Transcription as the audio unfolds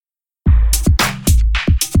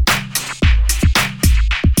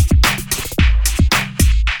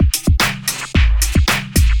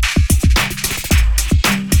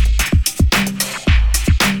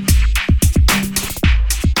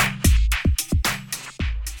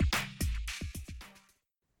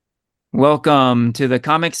Welcome to the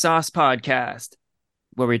Comic Sauce Podcast,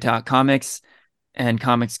 where we talk comics and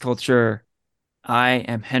comics culture. I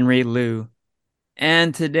am Henry Liu,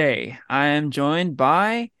 and today I am joined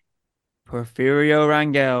by Porfirio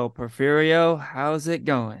Rangel. Porfirio, how's it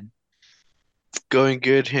going? Going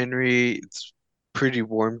good, Henry. It's pretty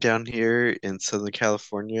warm down here in Southern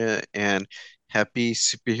California, and happy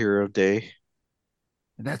Superhero Day.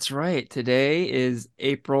 That's right. Today is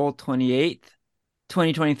April 28th,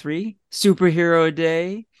 2023, Superhero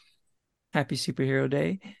Day. Happy Superhero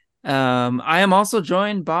Day. I am also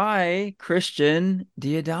joined by Christian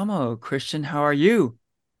Diadamo. Christian, how are you?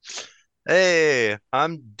 Hey,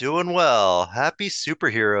 I'm doing well. Happy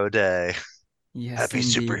Superhero Day. Yes, Happy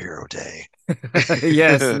indeed. Superhero Day.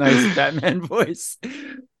 Yes, nice Batman voice.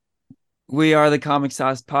 We are the Comic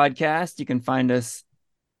Sauce Podcast. You can find us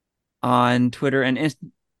on Twitter and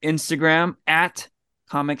Instagram at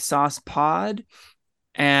Comic Sauce Pod.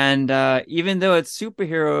 And even though it's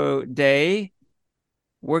Superhero Day,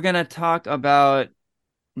 we're going to talk about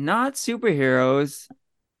not superheroes,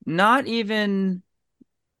 not even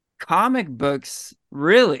comic books,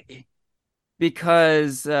 really,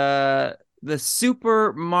 because the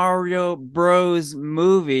Super Mario Bros.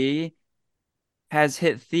 Movie has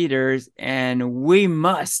hit theaters, and we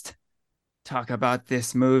must talk about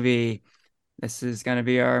this movie. This is going to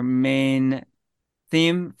be our main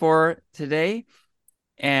theme for today.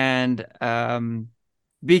 And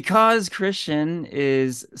because Christian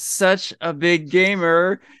is such a big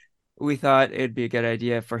gamer, we thought it'd be a good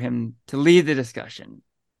idea for him to lead the discussion.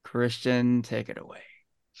 Christian, take it away.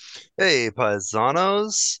 Hey,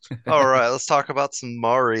 paisanos. All right, let's talk about some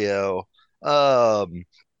Mario. Um,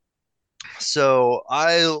 so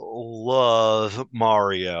I love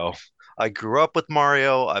Mario. I grew up with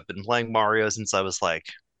Mario. I've been playing Mario since I was like,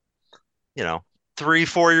 you know, 3,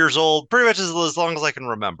 4 years old, pretty much as long as I can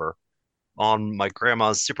remember on my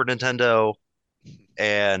grandma's Super Nintendo,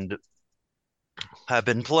 and have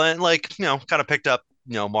been playing kind of picked up,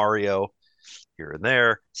 Mario here and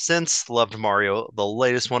there since. Loved Mario, the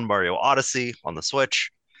latest one, Mario Odyssey on the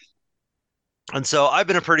Switch. And so I've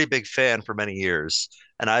been a pretty big fan for many years,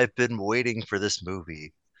 and I've been waiting for this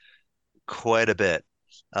movie quite a bit.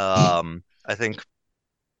 I think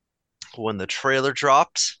when the trailer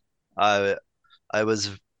dropped, I I was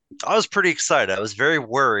I was pretty excited. I was very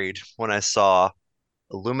worried when I saw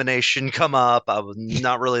Illumination come up. I was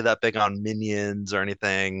not really that big on Minions or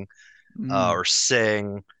anything, Mm. or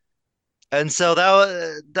Sing. And so that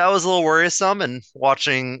was a little worrisome. And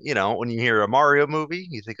watching, when you hear a Mario movie,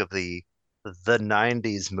 you think of the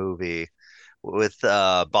 '90s movie with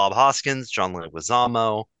Bob Hoskins, John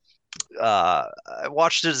Leguizamo. I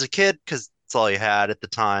watched it as a kid because it's all you had at the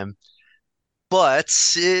time, but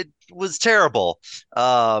it was terrible.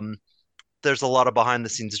 Um, there's a lot of behind the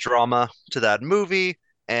scenes drama to that movie,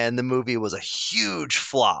 and the movie was a huge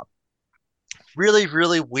flop. Really,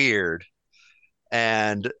 really weird.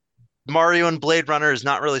 And Mario and Blade Runner is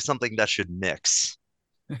not really something that should mix.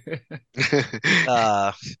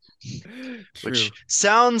 Uh, which True.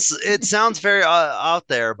 sounds very out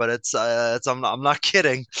there, but it's I'm not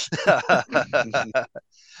kidding.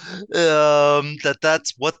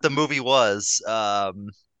 That's what the movie was.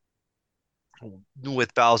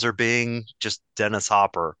 With Bowser being just Dennis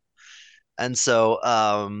Hopper, and so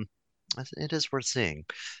it is worth seeing.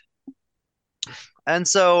 And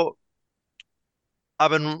so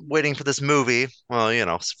I've been waiting for this movie.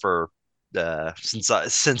 Well, for since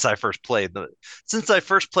I first played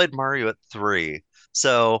Mario at 3.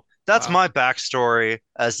 So that's Wow. my backstory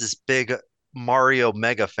as this big Mario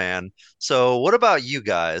mega fan. So what about you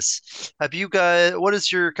guys? What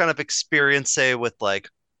is your kind of experience, say, with like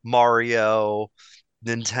Mario,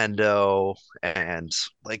 Nintendo, and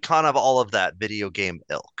like kind of all of that video game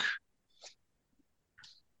ilk?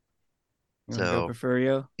 You want to go, So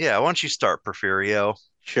Porfirio? yeah, why don't you start, Porfirio?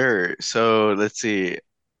 Sure. So let's see.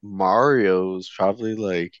 Mario's probably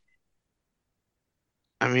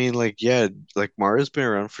yeah, like Mario's been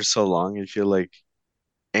around for so long. I feel like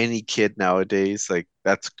any kid nowadays, like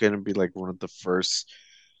that's gonna be like one of the first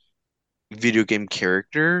video game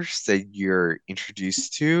characters that you're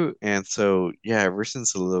introduced to. And so, yeah, ever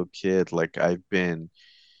since a little kid,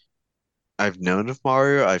 I've known of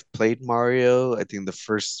Mario. I've played Mario. I think the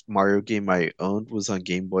first Mario game I owned was on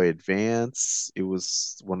Game Boy Advance. It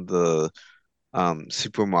was one of the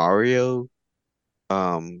Super Mario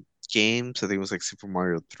games. I think it was like Super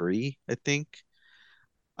Mario 3, I think.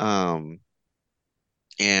 Um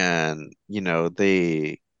and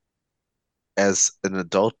they as an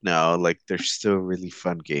adult now, like they're still really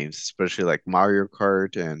fun games, especially like Mario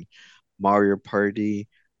Kart and Mario Party.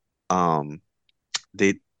 Um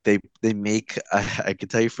they they make I can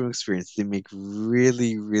tell you from experience, they make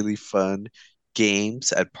really, really fun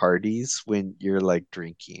games at parties when you're like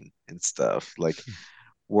drinking and stuff. Like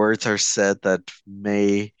words are said that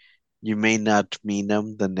may you may not mean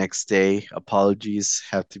them the next day. Apologies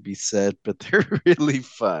have to be said, but they're really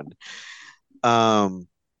fun. Um,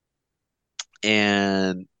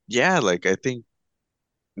 and yeah, like I think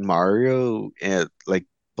Mario and like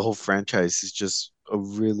the whole franchise is just a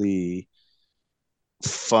really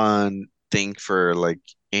fun thing for like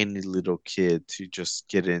any little kid to just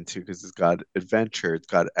get into because it's got adventure, it's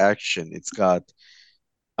got action, it's got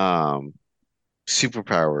um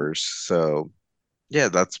superpowers. So yeah,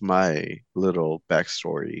 that's my little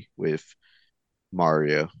backstory with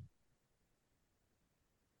Mario.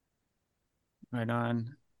 Right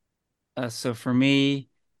on. So for me,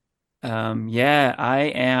 yeah, I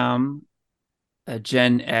am a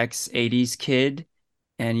Gen X 80s kid.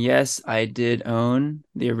 And yes, I did own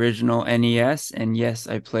the original NES. And yes,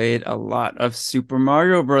 I played a lot of Super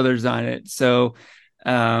Mario Brothers on it. So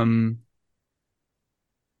um,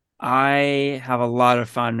 I have a lot of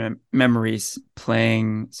fond memories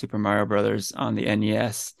playing Super Mario Brothers on the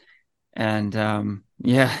NES. And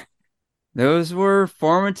yeah, those were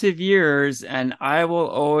formative years. And I will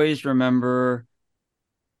always remember,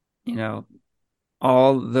 you know,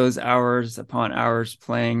 all those hours upon hours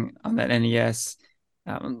playing on that NES.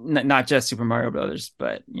 Not just Super Mario Brothers,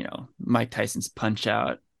 but Mike Tyson's Punch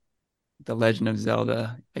Out, The Legend of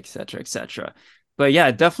Zelda, etc., etc. But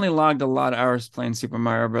yeah, definitely logged a lot of hours playing Super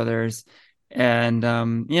Mario Brothers, and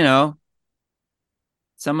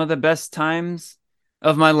some of the best times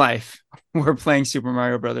of my life were playing Super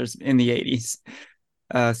Mario Brothers in the '80s.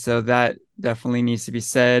 So that definitely needs to be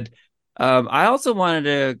said. I also wanted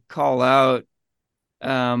to call out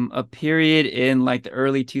a period in like the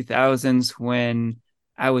early 2000s when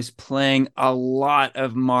I was playing a lot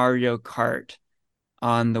of Mario Kart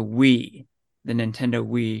on the Wii, the Nintendo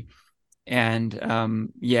Wii.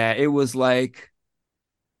 And yeah, it was like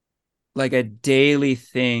a daily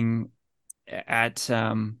thing at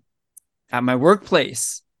my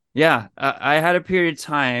workplace. Yeah, I had a period of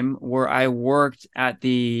time where I worked at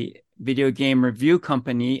the video game review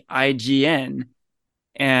company IGN,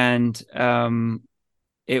 and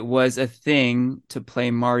it was a thing to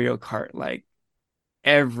play Mario Kart like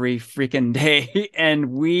every freaking day,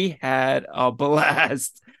 and we had a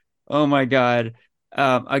blast. Oh my god!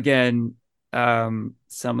 Again, some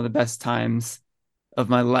of the best times of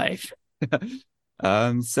my life.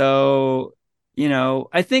 So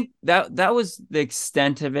I think that was the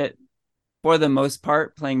extent of it for the most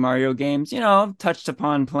part. Playing Mario games, touched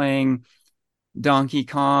upon playing Donkey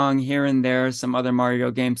Kong here and there, some other Mario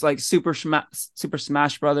games like Super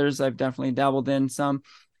Smash Brothers. I've definitely dabbled in some,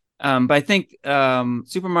 but I think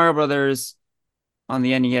Super Mario Brothers on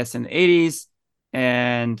the NES in the '80s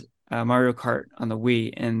and Mario Kart on the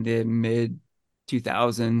Wii in the mid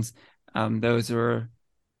 2000s. Those were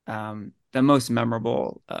the most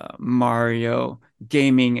memorable Mario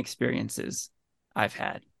gaming experiences I've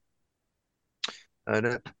had.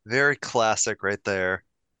 And very classic right there.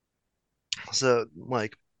 So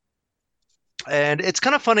like, and it's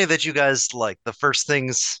kind of funny that you guys like the first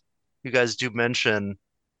things you guys do mention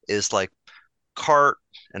is like Kart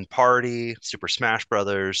and Party, Super Smash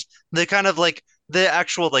Brothers. They kind of like the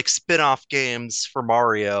actual like spin-off games for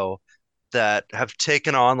Mario that have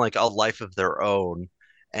taken on like a life of their own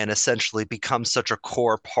and essentially become such a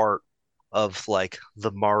core part of like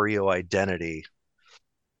the Mario identity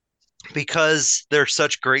because they're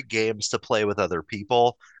such great games to play with other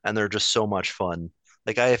people and they're just so much fun.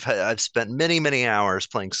 Like I've spent many hours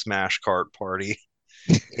playing Smash Kart Party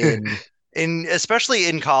in especially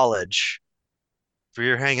in college. If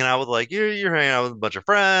you're hanging out with like you're hanging out with a bunch of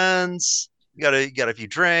friends, you got a few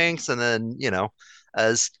drinks, and then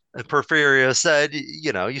as Porfirio said,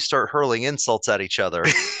 you start hurling insults at each other.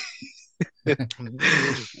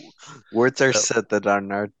 Words are So, said that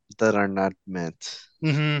are not meant.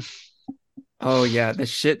 mhm. Oh yeah, the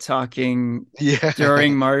shit talking Yeah.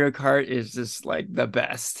 during Mario Kart is just like the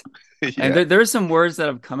best. And Yeah. there are some words that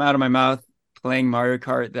have come out of my mouth playing Mario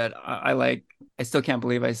Kart that I like. I still can't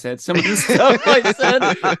believe I said some of the stuff I said,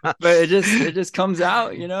 but it just comes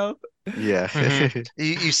out. Yeah. Mhm.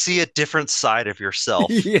 You see a different side of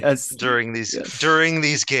yourself Yes. Yes. during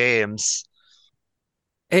these games.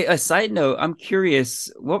 Hey, a side note, I'm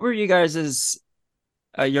curious, what were your guys's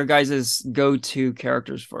go-to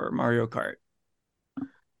characters for Mario Kart?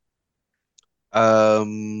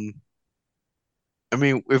 Um, I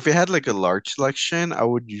mean, if it had like a large selection,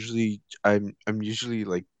 I'm usually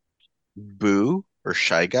like Boo or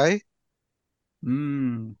Shy Guy.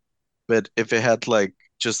 Hmm. But if it had like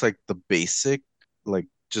just like the basic, like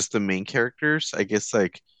just the main characters, I guess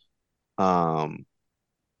like um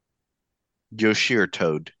Yoshi or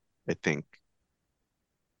Toad, I think.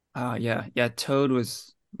 Yeah, yeah. Toad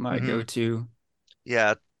was my Hmm. go-to.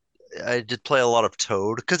 Yeah, I did play a lot of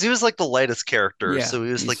Toad because he was like the lightest character, Yeah, so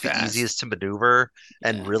he was he's like the fast. easiest to maneuver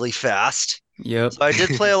and Yeah. really fast. Yep. So I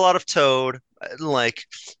did play a lot of Toad. Like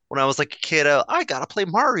when I was like a kid, I gotta play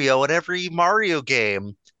Mario in every Mario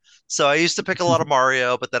game. So I used to pick a lot of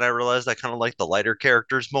Mario, but then I realized I kind of like the lighter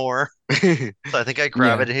characters more. So I think I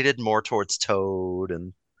Yeah. gravitated more towards Toad,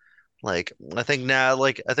 and I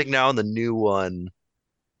think now in the new one,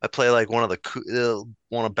 I play like one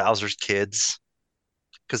of Bowser's kids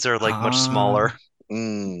because they're like much smaller. Ah,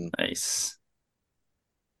 Mm, nice.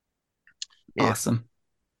 Yeah. Awesome.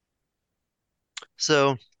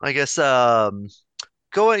 So I guess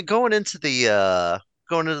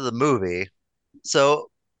going into the movie.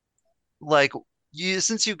 So like you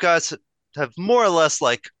since you guys have more or less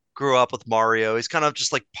like grew up with Mario, he's kind of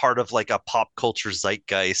just like part of like a pop culture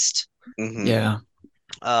zeitgeist. hmm. Yeah.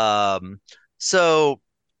 Um, so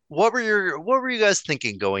what were you guys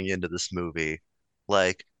thinking going into this movie?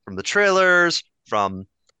 Like from the trailers, from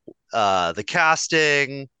the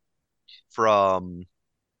casting, from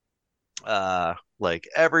like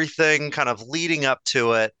everything kind of leading up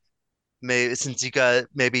to it.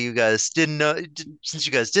 Maybe you guys didn't know since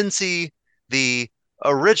you guys didn't see the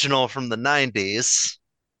original from the 90s,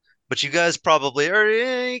 but you guys probably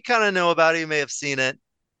already kind of know about it, you may have seen it.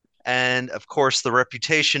 And of course, the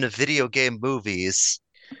reputation of video game movies.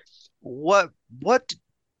 What what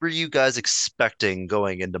were you guys expecting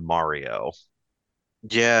going into Mario?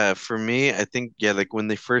 Yeah, for me, I think yeah, like when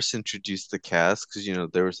they first introduced the cast, because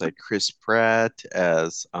there was like Chris Pratt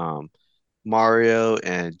as Mario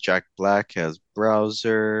and Jack Black as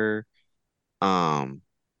Bowser, um,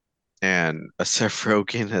 and Seth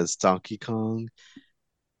Rogen as Donkey Kong.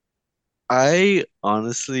 I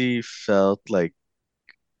honestly felt like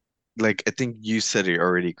I think you said it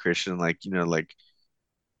already, Christian, like like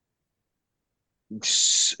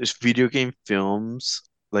video game films,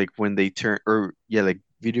 like when they turn or yeah, like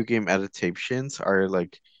video game adaptations are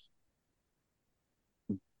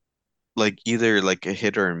like either like a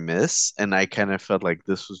hit or a miss, and I kind of felt like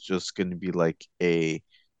this was just going to be like a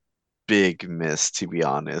big miss, to be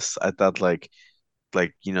honest. I thought like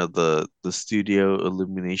the studio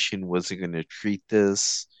Illumination wasn't going to treat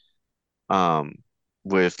this um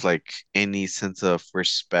with like any sense of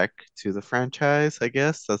respect to the franchise, I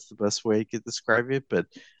guess that's the best way I could describe it. But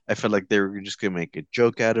I felt like they were just gonna make a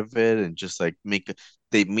joke out of it and just like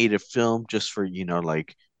they made a film just for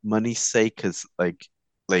like money's sake, because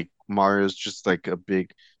like Mario's just like a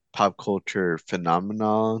big pop culture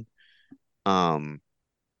phenomenon. um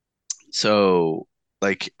so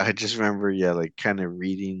like I just remember, yeah, like kind of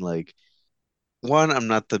reading like one, I'm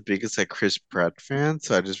not the biggest like Chris Pratt fan,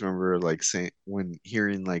 so I just remember like saying when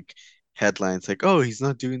hearing like headlines like, "Oh, he's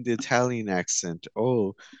not doing the Italian accent.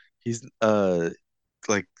 Oh, he's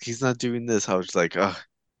like he's not doing this." I was like, "Oh,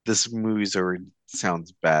 this movie's already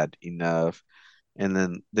sounds bad enough." And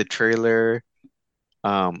then the trailer,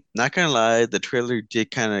 not gonna lie, the trailer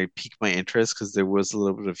did kind of pique my interest because there was a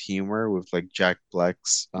little bit of humor with like Jack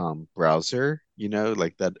Black's browser,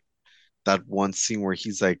 like that one scene where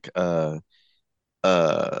he's like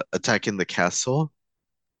attacking the castle.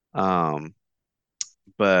 Um,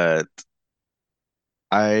 but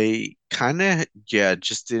I kind of yeah,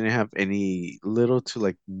 just didn't have any little to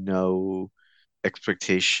like no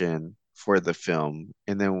expectation for the film.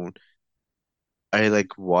 And then I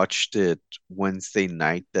like watched it Wednesday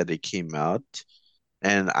night that it came out.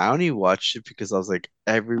 And I only watched it because I was like,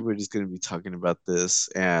 everybody's gonna be talking about this,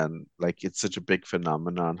 and like it's such a big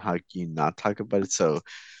phenomenon. How can you not talk about it? So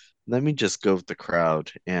let me just go with the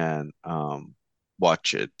crowd and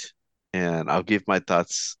watch it. And I'll give my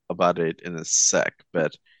thoughts about it in a sec.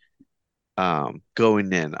 But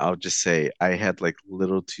going in, I'll just say I had like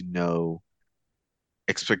little to no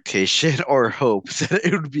expectation or hope that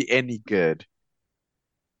it would be any good.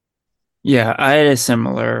 Yeah, I had a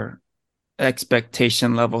similar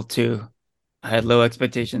expectation level too. I had low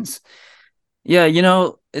expectations. Yeah,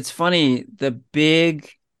 it's funny. The big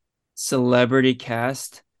celebrity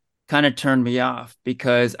cast kind of turned me off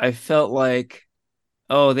because I felt like,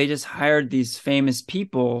 oh, they just hired these famous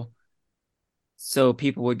people so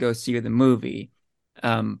people would go see the movie.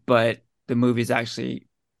 But the movie's actually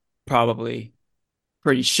probably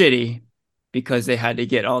pretty shitty because they had to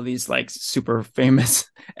get all these like super famous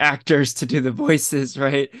actors to do the voices,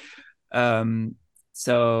 right? Um,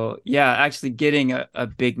 so yeah, actually getting a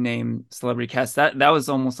big name celebrity cast that was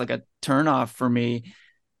almost like a turn off for me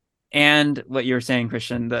and what you were saying,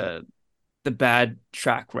 Christian, the bad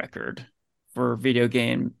track record for video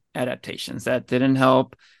game adaptations that didn't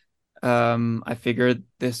help. I figured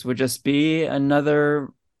this would just be another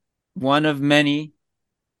one of many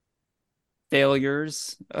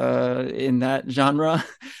failures in that genre.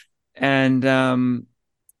 And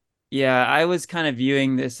yeah, I was kind of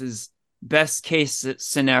viewing this as best case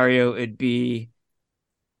scenario, it'd be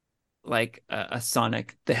like a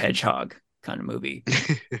Sonic the Hedgehog kind of movie.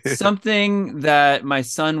 Something that my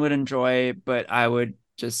son would enjoy, but I would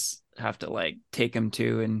just have to like take him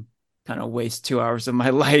to and kind of waste 2 hours of my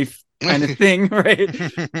life kind of thing, right?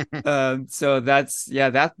 So that's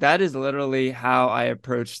yeah, that is literally how I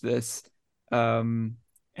approach this. Um,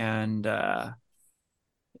 and yeah,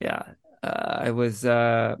 I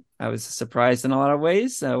was surprised in a lot of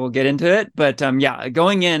ways. We'll get into it, but yeah,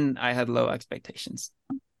 going in, I had low expectations.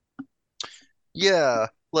 Yeah,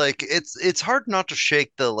 like it's hard not to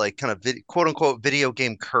shake the like kind of quote unquote video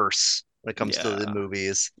game curse when it comes to the Yeah.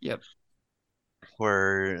 movies Yep.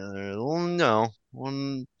 where well, no,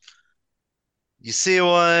 when you see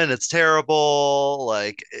one, it's terrible,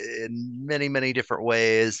 like in many, many different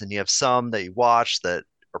ways, and you have some that you watch that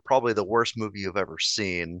are probably the worst movie you've ever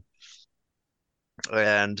seen.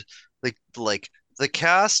 And like the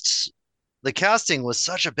cast, the casting was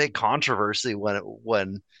such a big controversy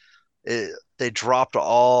they dropped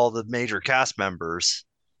all the major cast members.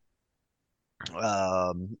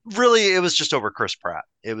 Really, it was just over Chris Pratt.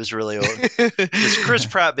 It was really just Chris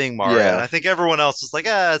Pratt being Mario, and Yeah. I think everyone else was like,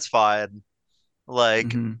 "Ah, it's fine."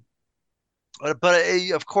 Like, Hmm. but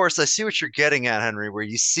of course, I see what you're getting at, Henry, where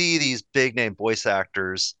you see these big name voice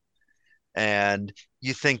actors, and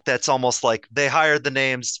you think that's almost like they hired the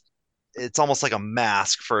names. It's almost like a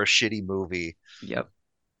mask for a shitty movie. Yep.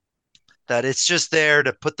 That it's just there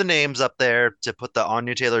to put the names up there to put the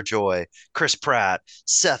Anya Taylor-Joy, Chris Pratt,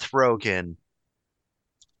 Seth Rogen,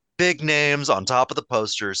 big names on top of the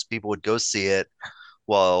posters. People would go see it.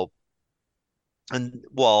 Well, and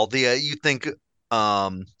well, the you think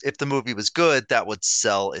if the movie was good, that would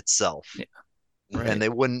sell itself, Yeah. and Right. they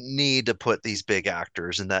wouldn't need to put these big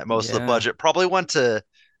actors, and that most of the Yeah. budget probably went to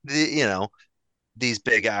the these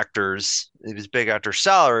big actor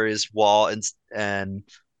salaries, while and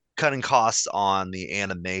cutting costs on the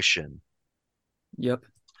animation. Yep.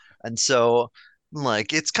 And so,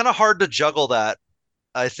 like, it's kind of hard to juggle that.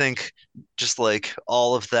 I think just like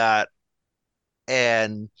all of that,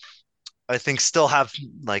 and I think still have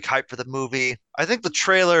like hype for the movie. I think the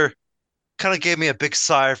trailer kind of gave me a big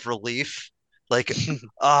sigh of relief. Like,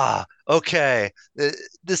 okay,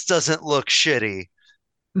 this doesn't look shitty.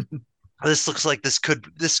 This looks like this could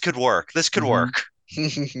work. This could Hmm. work.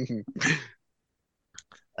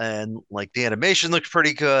 And like the animation looked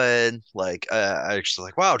pretty good. Like I actually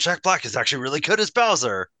like, wow, Jack Black is actually really good as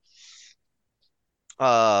Bowser.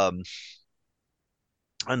 Um,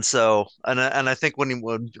 and I think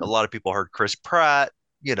when a lot of people heard Chris Pratt,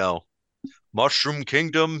 you know, Mushroom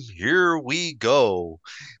Kingdom, here we go.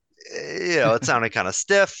 It sounded kind of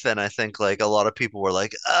stiff, and I think like a lot of people were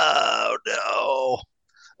like, "Oh no,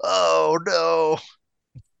 oh no."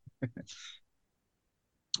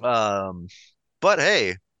 Um, but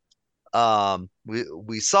hey,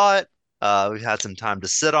 we saw it. We had some time to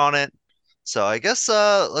sit on it, so I guess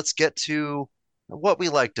let's get to what we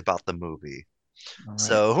liked about the movie. All right.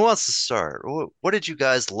 So, who wants to start? What did you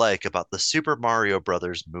guys like about the Super Mario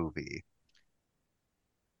Brothers movie?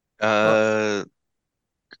 Well, Uh,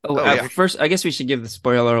 oh, Oh yeah. first, I guess we should give the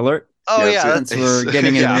spoiler alert Oh yeah, yeah, since we're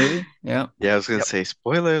getting into the yeah. movie. Yeah. yeah, I was gonna Yep. say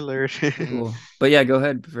spoiler alert. Cool. But yeah, go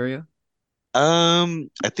ahead, Porfirio.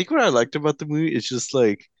 I think what I liked about the movie is just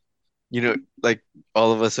like, like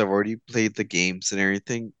all of us have already played the games and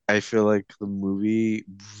everything. I feel like the movie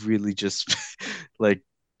really just like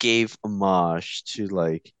gave homage to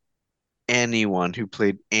like anyone who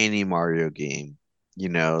played any Mario game.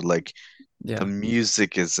 Like the Yeah.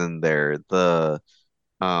 music is in there,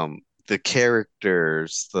 um the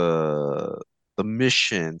characters, the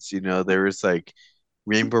missions, there was like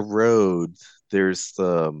Rainbow Road, there's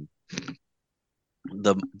the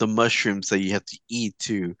mushrooms that you have to eat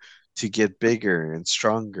to get bigger and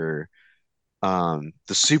stronger. The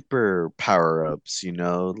super power-ups,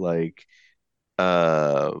 like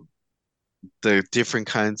uh the different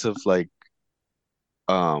kinds of like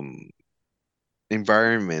um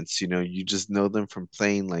environments, you just know them from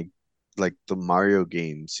playing like the Mario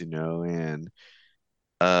games, and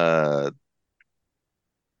uh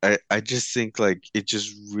I just think like it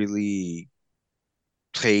just really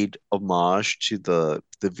paid homage to the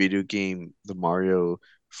video game, the Mario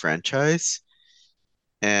franchise.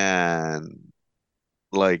 And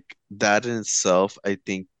like that in itself, I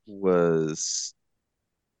think was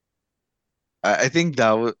I think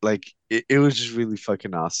that was like it was just really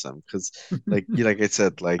fucking awesome because like I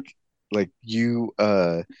said like you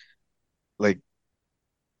like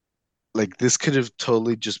like this could have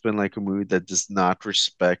totally just been like a movie that does not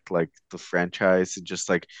respect like the franchise and just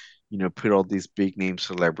like put all these big name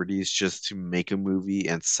celebrities just to make a movie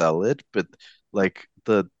and sell it, but like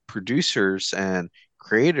the producers and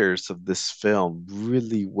creators of this film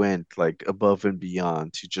really went like above and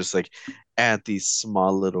beyond to just like add these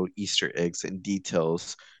small little Easter eggs and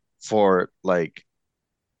details for like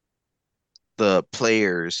the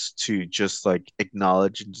players to just like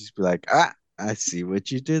acknowledge and just be like, ah, I see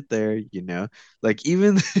what you did there, Like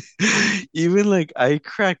even even like I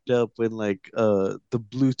cracked up when like the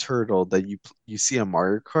blue turtle that you see on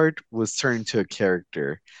Mario Kart was turned into a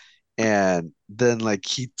character. And then like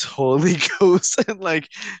he totally goes and like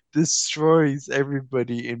destroys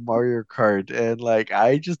everybody in Mario Kart. And like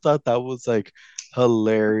I just thought that was like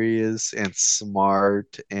hilarious and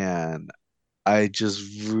smart, and I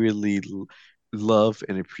just really love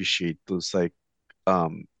and appreciate those like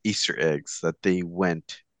Easter eggs that they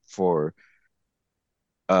went for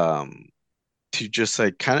um to just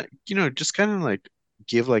like kind of just kind of like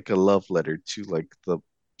give like a love letter to like the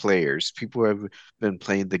players, people who have been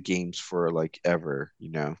playing the games for like ever.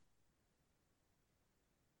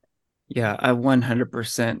 Yeah, I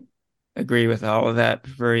 100% agree with all of that,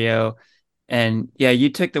 Porfirio. And yeah, you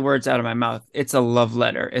took the words out of my mouth. It's a love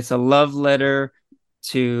letter. It's a love letter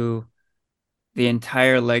to the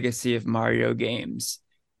entire legacy of Mario games.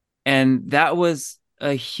 And that was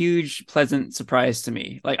a huge, pleasant surprise to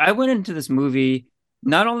me. Like, I went into this movie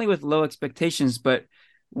not only with low expectations, but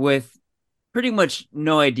with pretty much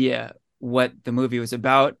no idea what the movie was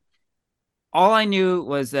about. All I knew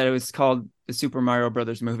was that it was called the Super Mario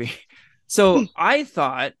Brothers movie. So I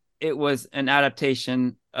thought it was an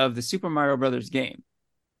adaptation of the Super Mario Brothers game.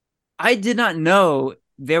 I did not know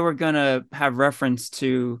they were going to have reference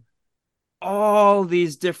to all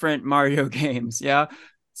these different Mario games. Yeah.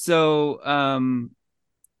 So,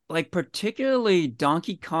 like particularly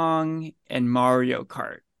Donkey Kong and Mario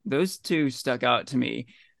Kart. Those two stuck out to me.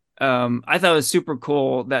 I thought it was super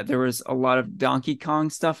cool that there was a lot of Donkey Kong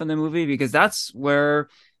stuff in the movie because that's where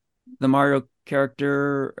the Mario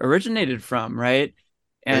character originated from, right?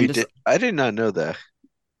 Oh, And just I did not know that.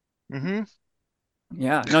 Hmm.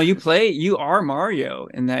 yeah, no, you are Mario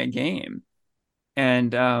in that game.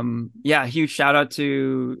 And yeah, huge shout out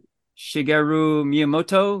to Shigeru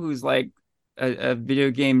Miyamoto, who's like a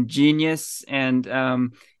video game genius. And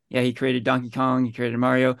yeah, he created Donkey Kong, he created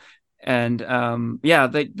Mario. And yeah,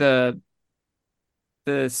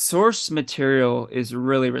 the source material is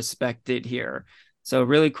really respected here. So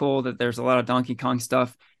really cool that there's a lot of Donkey Kong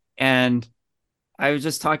stuff. And I was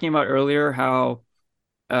just talking about earlier how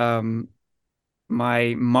um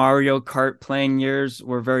my Mario Kart playing years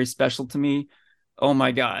were very special to me. Oh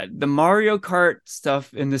my God. The Mario Kart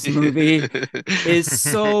stuff in this movie is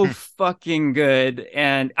so fucking good.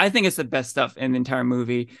 And I think it's the best stuff in the entire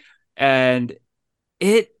movie. And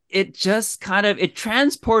it just kind of it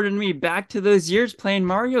transported me back to those years playing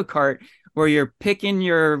Mario Kart where you're picking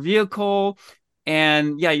your vehicle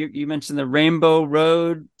and yeah, you mentioned the Rainbow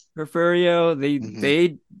Road, Porfirio. They Hmm.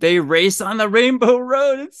 they they race on the Rainbow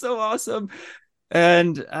Road. It's so awesome.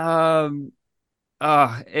 And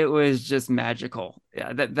it was just magical.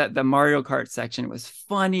 Yeah, that the Mario Kart section was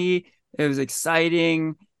funny, it was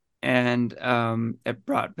exciting, and it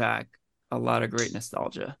brought back a lot of great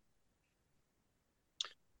nostalgia.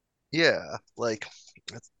 Yeah, like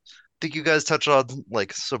I think you guys touched on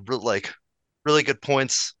like some like really good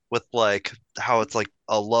points with like how it's like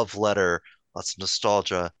a love letter, lots of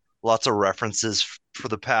nostalgia, lots of references for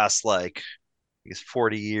the past like I guess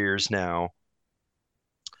 40 years now,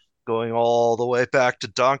 going all the way back to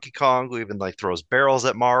Donkey Kong, who even like throws barrels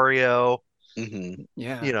at Mario, Hmm.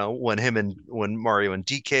 you Yeah. know, when Mario and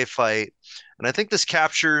DK fight. And I think this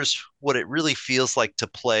captures what it really feels like to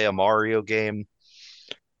play a Mario game.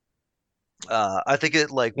 I think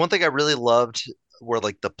it like one thing I really loved were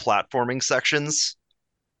like the platforming sections.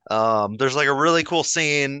 There's like a really cool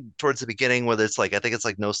scene towards the beginning where it's like I think it's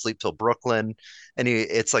like No Sleep Till Brooklyn, and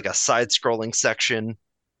it's like a side-scrolling section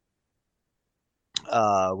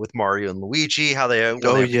with Mario and Luigi, how they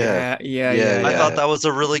when Oh they have to get. yeah. Yeah, yeah, Yeah, yeah, I thought yeah. that was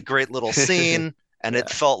a really great little scene, and it Yeah,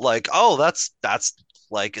 felt like, oh, that's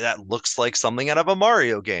like that looks like something out of a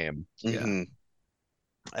Mario game. yeah. Hmm.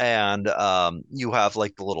 And you have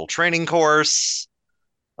like the little training course,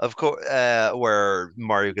 of course, where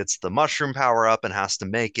Mario gets the mushroom power up and has to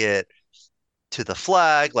make it to the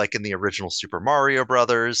flag, like in the original Super Mario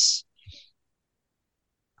Brothers.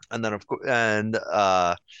 And then of course, and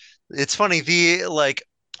it's funny the like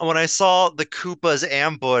when I saw the Koopas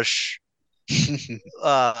ambush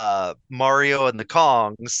Mario and the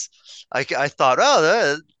Kongs, I thought,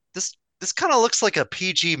 oh, this kind of looks like a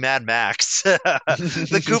PG Mad Max.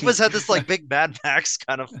 The Koopas had this like big Mad Max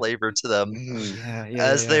kind of flavor to them Mhm. Yeah, yeah,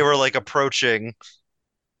 yeah, as they yeah. were like approaching.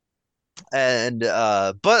 And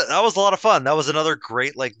but that was a lot of fun. That was another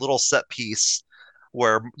great like little set piece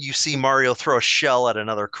where you see Mario throw a shell at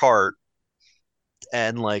another cart,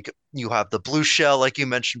 and like you have the blue shell, like you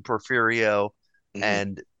mentioned, Porfirio, Mhm.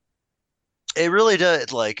 and it really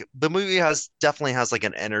does. Like the movie has definitely has like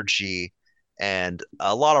an energy and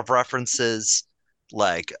a lot of references,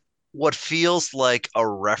 like what feels like a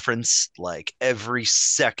reference, like every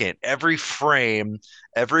second, every frame,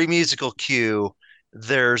 every musical cue,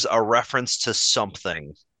 there's a reference to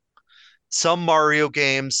something. Some Mario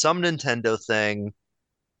game, some Nintendo thing,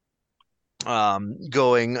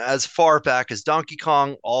 going as far back as Donkey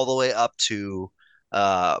Kong all the way up to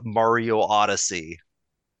Mario Odyssey,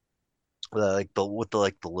 like the with the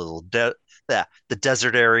like the little the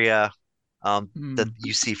desert area that Hmm.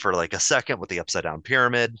 you see for like a second with the upside down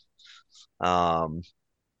pyramid. Um,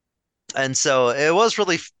 and so it was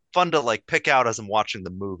really fun to like pick out as I'm watching the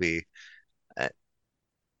movie.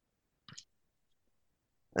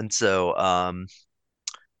 And so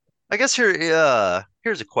I guess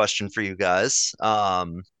here's a question for you guys.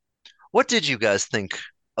 What did you guys think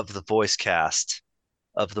of the voice cast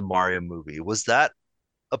of the Mario movie? Was that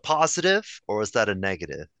a positive or was that a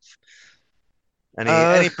negative?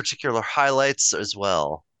 Uh, Any particular highlights as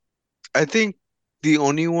well? I think the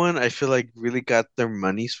only one I feel like really got their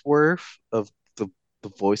money's worth of the the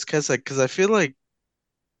voice cast, like, because I feel like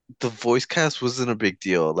the voice cast wasn't a big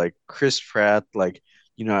deal. Like Chris Pratt, like,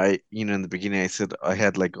 in the beginning I said I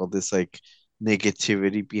had like all this like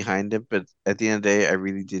negativity behind him, but at the end of the day, I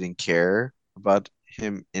really didn't care about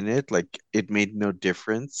him in it. Like, it made no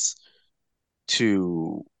difference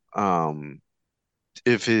to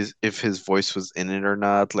if his voice was in it or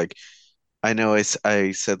not. Like, I know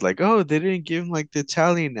I said like, oh, they didn't give him like the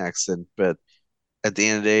Italian accent, but at the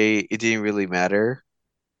end of the day, it didn't really matter.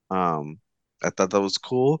 Um, I thought that was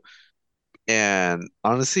cool. And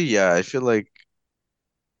honestly, yeah, I feel like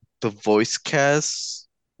the voice cast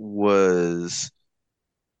was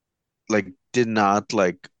like did not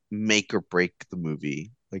like make or break the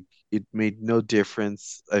movie. Like, it made no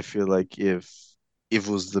difference. I feel like if it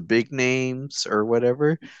was the big names or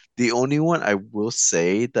whatever, the only one I will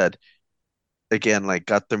say that again like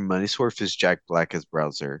got their money's worth is Jack Black as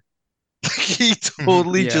Browser. He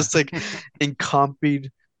totally Yeah. just like encompassed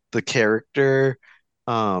the character.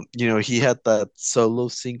 He had that solo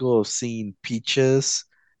single of seeing Peaches,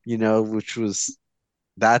 which was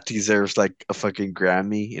that deserves like a fucking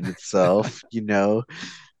Grammy in itself,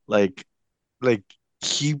 like like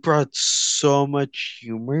he brought so much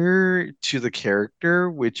humor to the character,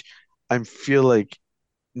 which I feel like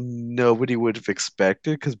nobody would have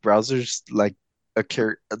expected because Browser's like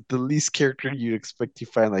the least character you'd expect to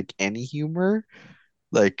find like any humor.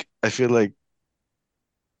 Like, I feel like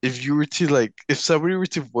if somebody were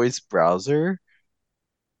to voice Browser,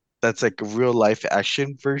 that's like a real life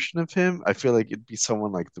action version of him, I feel like it'd be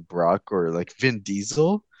someone like The Brock or like Vin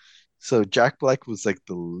Diesel. So Jack Black was like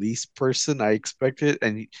the least person I expected,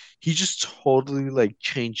 and he just totally like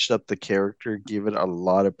changed up the character, gave it a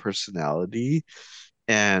lot of personality,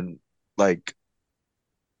 and like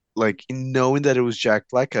in knowing that it was Jack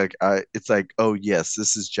Black, it's like, oh yes,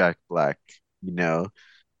 this is Jack Black, you know.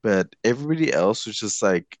 But everybody else was just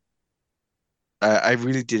like, I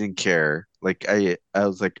really didn't care. Like, I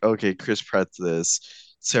was like, okay, Chris Pratt's this,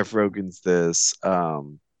 Seth Rogen's this,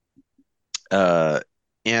 uh,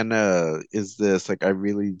 Anna is this. Like, I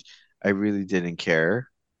really didn't care.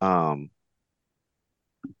 Um,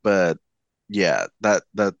 but yeah,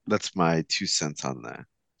 that's my 2 cents on that.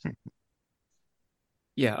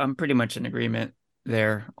 Yeah, I'm pretty much in agreement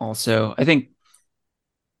there also. I think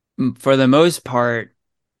for the most part,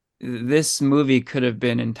 this movie could have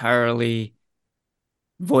been entirely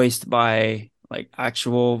voiced by like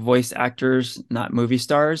actual voice actors, not movie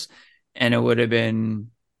stars, and it would have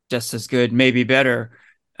been just as good, maybe better.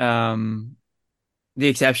 Um, the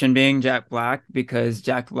exception being Jack Black, because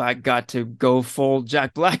Jack Black got to go full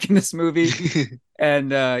Jack Black in this movie.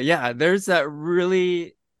 And yeah, there's that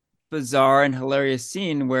really bizarre and hilarious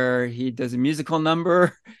scene where he does a musical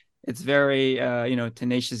number. It's very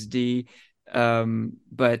Tenacious D.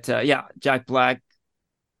 But yeah, Jack Black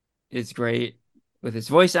is great with his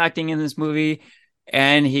voice acting in this movie,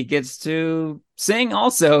 and he gets to sing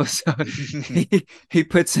also. So he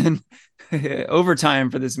puts in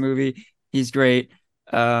overtime for this movie. He's great.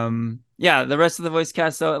 Yeah, the rest of the voice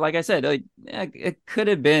cast, though, like I said, like it could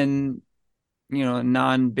have been,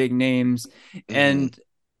 non-big names, Hmm. and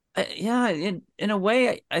yeah, in a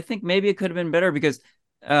way, I think maybe it could have been better because,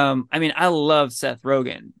 I mean, I love Seth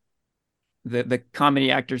Rogen, the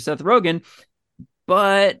comedy actor Seth Rogen,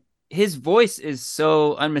 but his voice is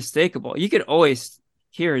so unmistakable. You could always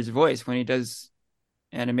hear his voice when he does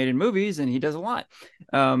animated movies, and he does a lot.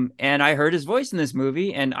 And I heard his voice in this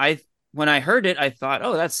movie, and when I heard it, I thought,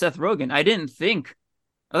 oh, that's Seth Rogen. I didn't think,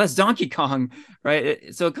 oh, that's Donkey Kong,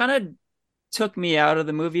 right? So it kind of took me out of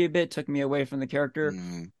the movie a bit, took me away from the character.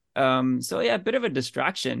 Hmm. So yeah, a bit of a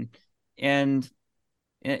distraction. And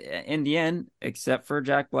in the end, except for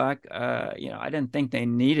Jack Black, I didn't think they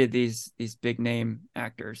needed these big name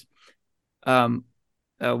actors. Um,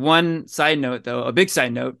 one side note, though, a big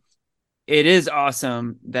side note, it is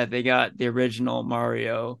awesome that they got the original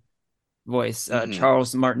Mario voice, Hmm.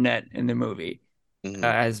 Charles Martinet, in the movie Hmm.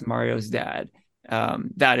 as Mario's dad.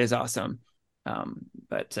 That is awesome.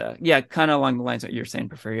 But yeah, kind of along the lines of what you're saying,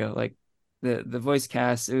 Porfirio, like the voice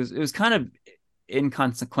cast, it was kind of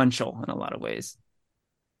inconsequential in a lot of ways.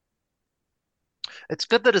 It's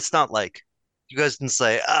good that it's not like you guys can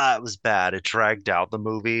say, ah, it was bad. It dragged out the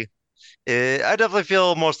movie. I definitely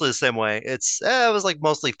feel mostly the same way. It was like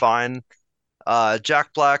mostly fine.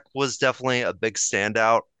 Jack Black was definitely a big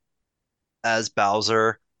standout as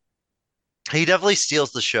Bowser. He definitely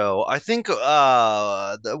steals the show. I think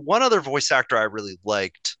the one other voice actor I really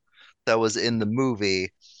liked that was in the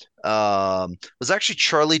movie was actually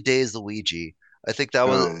Charlie Day's Luigi. I think that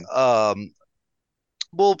was Oh.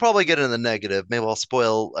 we'll probably get in the negative. Maybe I'll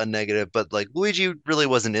spoil a negative, but like Luigi really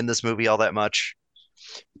wasn't in this movie all that much.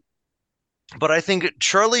 But I think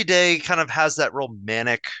Charlie Day kind of has that real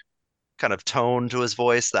manic kind of tone to his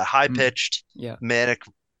voice, that high Mm, pitched, yeah.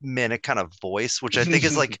 manic kind of voice, which I think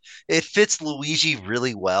is like it fits Luigi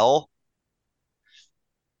really well.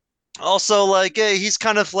 Also, like he's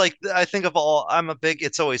kind of like I think of all. I'm a big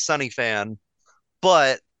It's Always Sunny fan,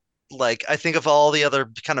 but like I think of all the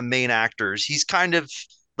other kind of main actors, he's kind of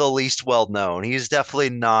the least well known. He's definitely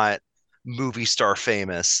not movie star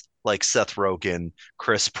famous like Seth Rogen,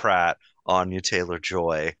 Chris Pratt, Anya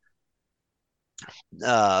Taylor-Joy.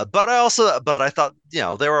 But I thought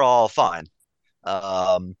they were all fine.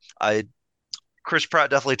 I Chris Pratt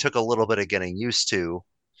definitely took a little bit of getting used to,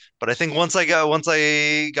 but I think once I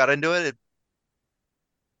got into it,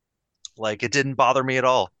 like it didn't bother me at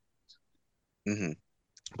all. Hmm.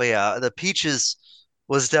 But yeah, the Peaches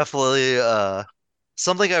was definitely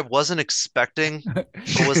something I wasn't expecting, but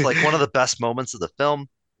was like one of the best moments of the film.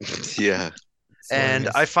 Yeah. It's And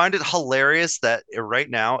I hilarious. find it hilarious that right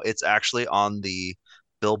now it's actually on the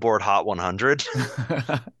Billboard Hot 100.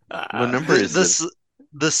 What number The, is it? this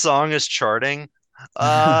the song is charting.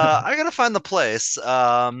 I gotta find the place.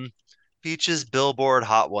 Peaches Billboard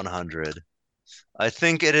Hot 100. I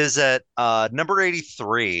think it is at number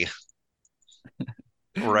 83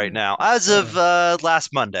 right now, as of Uh,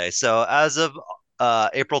 last Monday. So as of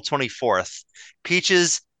April 24th,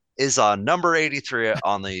 Peaches is on number 83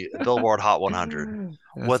 on the Billboard Hot 100.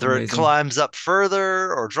 that's Whether it amazing. climbs up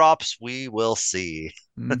further or drops, we will see.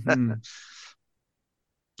 Hmm.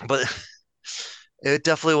 But it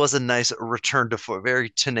definitely was a nice return to very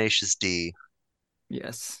tenacious D.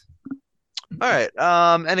 Yes. All right.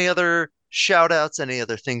 Any other shout outs? Any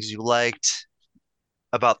other things you liked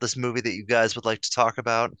about this movie that you guys would like to talk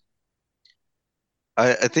about?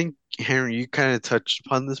 I think Henry, you kind of touched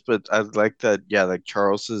upon this, but I like that. Yeah, like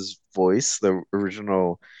Charles's voice, the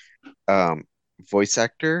original um voice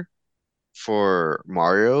actor for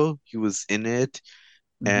Mario, he was in it,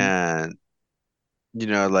 Hmm. and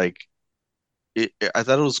like I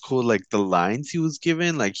thought it was cool, like the lines he was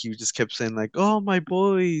given, like he just kept saying like, "Oh, my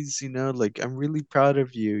boys," like I'm really proud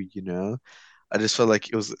of you. I just felt like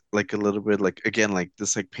it was like a little bit like again like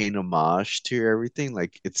this like paying homage to everything.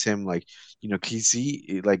 Like it's him like 'cause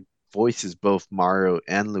he like voices both Mario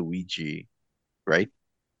and Luigi, right?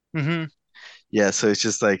 Hmm. Yeah, so it's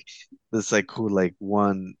just like this like cool like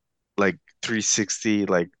one like 360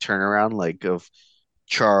 like turnaround like of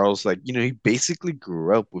Charles, like he basically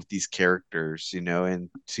grew up with these characters, and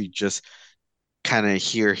to just kind of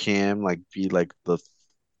hear him like be like the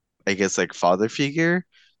I guess like father figure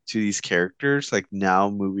to these characters, like now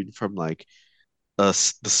moving from like the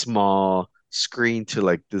small screen to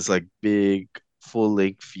like this like big full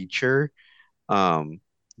length feature um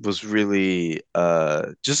was really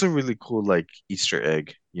just a really cool like Easter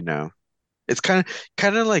egg. It's kind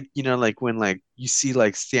of like like when like you see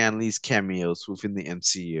like Stan Lee's cameos within the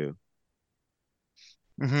MCU.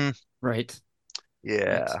 Hmm. Right.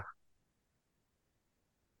 Right. Yeah.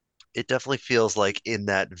 it definitely feels like in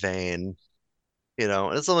that vein,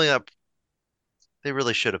 and it's something that they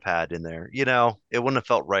really should have had in there. It wouldn't have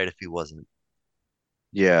felt right if he wasn't.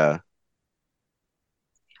 Yeah.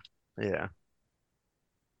 Yeah.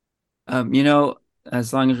 You know,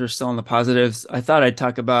 as long as we're still on the positives, I thought I'd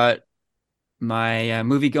talk about my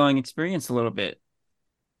movie going experience a little bit.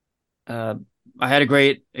 Uh, I had a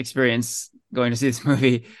great experience going to see this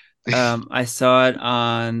movie. I saw it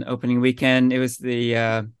on opening weekend. It was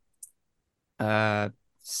the uh,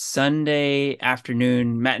 Sunday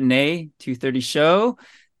afternoon matinee 2:30 show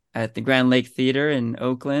at the Grand Lake Theater in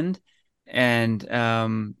Oakland, and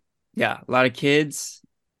yeah, a lot of kids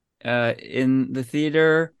in the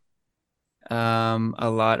theater, a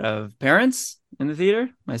lot of parents in the theater,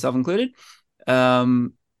 myself included.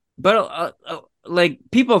 But like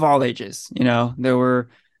people of all ages, there were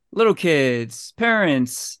little kids,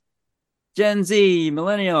 parents, Gen Z,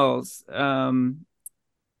 millennials,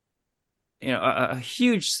 a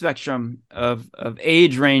huge spectrum of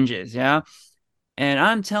age ranges. Yeah. And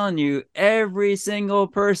I'm telling you, every single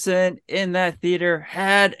person in that theater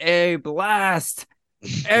had a blast.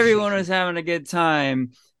 Everyone was having a good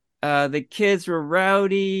time. The kids were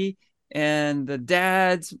rowdy, and the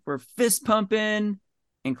dads were fist pumping,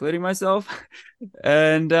 including myself.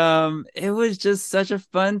 And it was just such a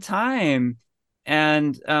fun time.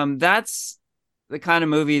 And that's the kind of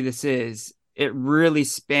movie this is. It really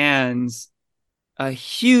spans a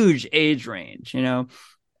huge age range.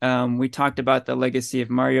 We talked about the legacy of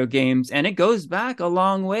Mario games, and it goes back a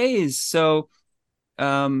long ways. So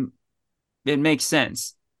um, it makes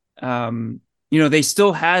sense. They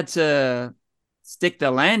still had to stick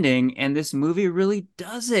the landing, and this movie really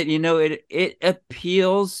does it. It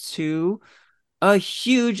appeals to a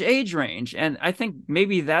huge age range, and I think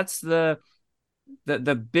maybe that's the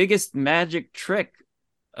biggest magic trick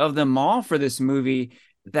of them all for this movie.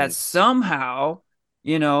 That Mhm. somehow,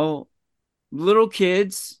 you know, little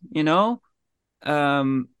kids,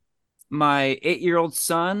 um, my 8-year-old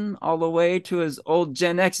son all the way to his old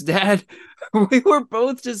Gen X dad. We were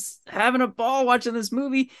both just having a ball watching this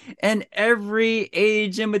movie, and every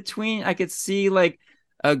age in between, I could see like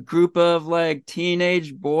a group of like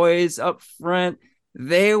teenage boys up front.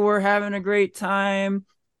 They were having a great time.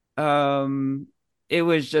 Um, it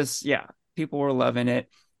was just, yeah, people were loving it.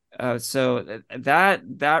 So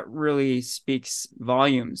that really speaks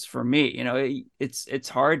volumes for me. It's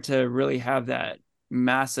hard to really have that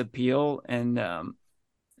mass appeal, and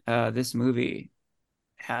this movie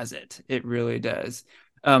has it. It really does.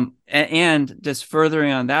 And just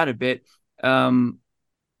furthering on that a bit, um,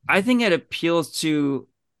 I think it appeals to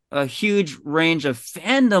a huge range of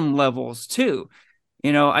fandom levels too.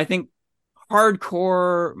 I think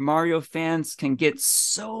hardcore Mario fans can get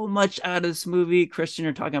so much out of this movie. Christian,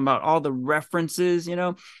 you're talking about all the references,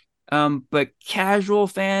 but casual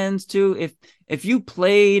fans too. If you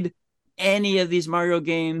played any of these Mario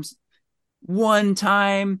games one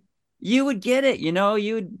time, you would get it.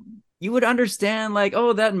 You would understand, like,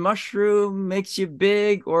 oh, that mushroom makes you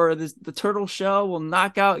big, or the turtle shell will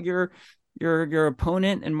knock out your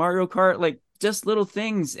opponent in Mario Kart. Like, just little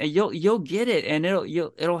things, and you'll get it, and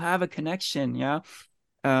it'll have a connection. Yeah.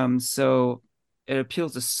 So it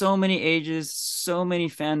appeals to so many ages, so many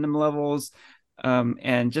fandom levels,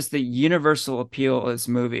 and just the universal appeal of this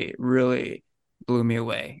movie really blew me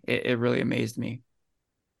away. It really amazed me.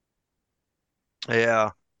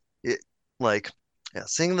 Yeah. It like yeah,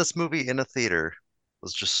 seeing this movie in a theater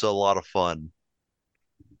was just so a lot of fun.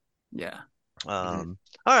 Yeah. Mhm.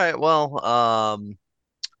 All right, well,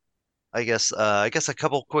 I guess a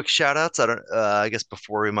couple quick shout outs. I guess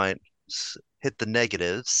before we might hit the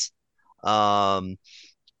negatives. Um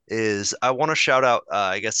is I want to shout out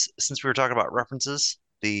I guess since we were talking about references,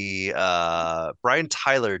 the Brian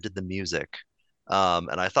Tyler did the music.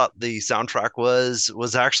 And I thought the soundtrack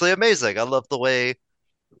was actually amazing. I love the way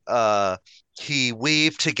uh he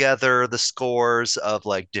weaved together the scores of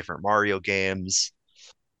like different Mario games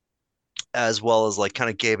as well as like kind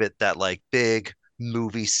of gave it that like big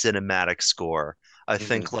movie cinematic score. I Mhm.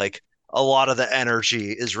 think like a lot of the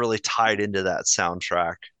energy is really tied into that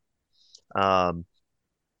soundtrack. Um,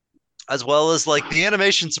 as well as like the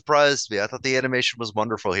animation surprised me. I thought the animation was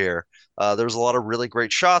wonderful here. There was a lot of really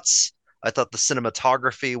great shots. I thought the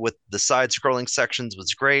cinematography with the side-scrolling sections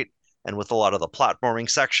was great, and with a lot of the platforming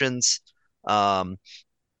sections, um,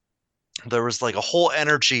 there was like a whole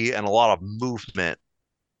energy and a lot of movement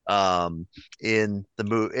in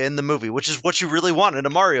the movie, which is what you really want in a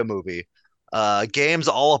Mario movie. Games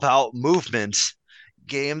all about movement,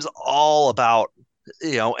 games all about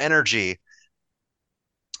energy.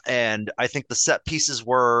 And I think the set pieces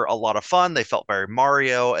were a lot of fun. They felt very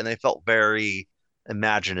Mario and they felt very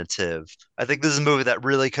imaginative. I think this is a movie that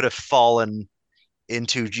really could have fallen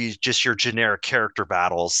into just your generic character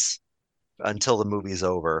battles until the movie's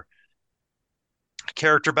over.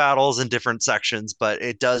 Character battles in different sections, but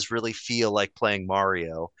it does really feel like playing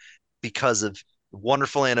Mario because of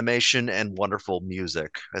wonderful animation and wonderful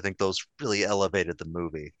music. I think those really elevated the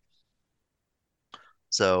movie.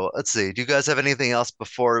 So let's see. Do you guys have anything else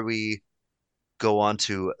before we go on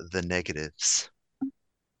to the negatives?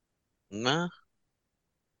 Nah.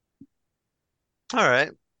 All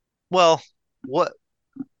right. Well, what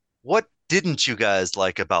what didn't you guys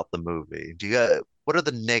like about the movie? What are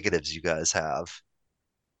the negatives you guys have?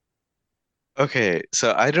 Okay,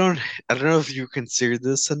 so I don't know if you consider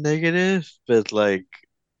this a negative, but like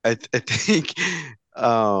I think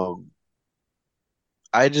um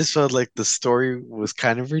I just felt like the story was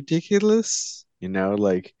kind of ridiculous,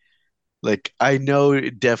 like I know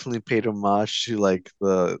it definitely paid homage to like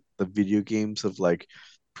the video games of like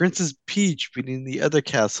Princess Peach being in the other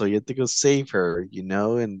castle, you have to go save her,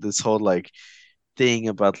 and this whole like thing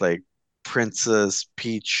about like Princess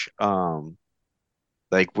Peach,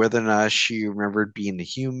 like whether or not she remembered being a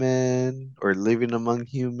human or living among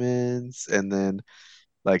humans, and then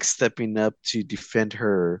like stepping up to defend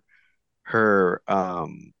her her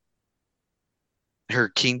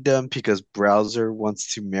kingdom because Browser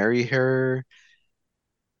wants to marry her.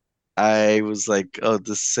 I was like, oh,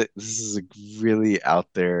 this is like really out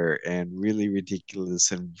there and really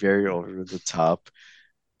ridiculous and very over the top.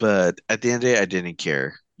 But at the end of the day, I didn't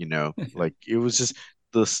care, like it was just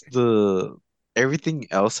the everything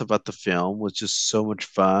else about the film was just so much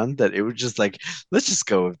fun that it was just like, let's just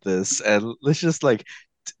go with this and let's just like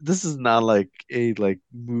this is not like a like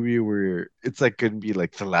movie where it's like gonna be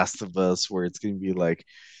like The Last of Us where it's gonna be like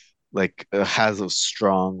has a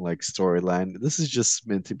strong like storyline. This is just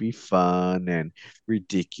meant to be fun and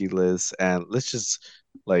ridiculous, and let's just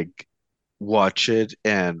like watch it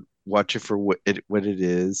for what it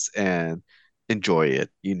is and enjoy it.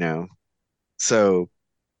 So,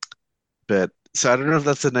 but so I don't know if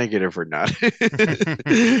that's a negative or not.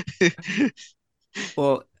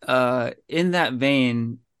 Well, in that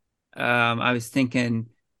vein, I was thinking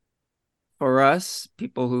for us,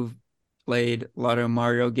 people who've played a lot of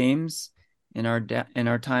Mario games in our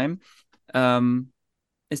time, um,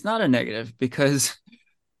 it's not a negative because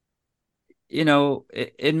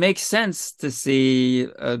it makes sense to see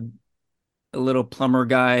a little plumber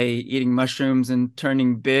guy eating mushrooms and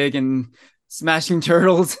turning big and smashing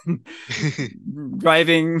turtles and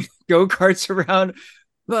driving go-karts around.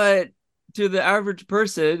 But to the average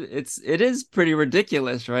person, it is pretty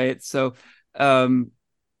ridiculous, right? So um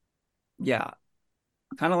yeah,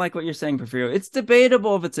 kind of like what you're saying, Porfirio. It's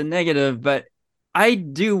debatable if it's a negative, but I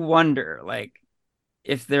do wonder, like,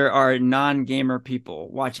 if there are non-gamer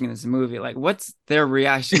people watching this movie, like, what's their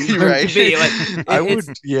reaction going to Right? be? Like, I it's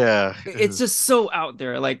would, yeah. it's just so out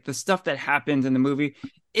there. Like the stuff that happens in the movie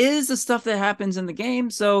is the stuff that happens in the game.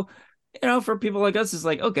 So, for people like us, it's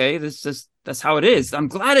like, okay, that's how it is. I'm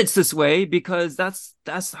glad it's this way because that's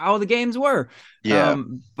how the games were. Yeah.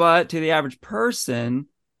 But to the average person,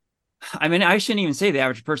 I mean, I shouldn't even say the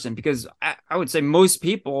average person because I would say most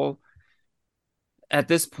people at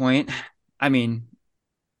this point, I mean,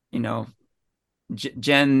 you know,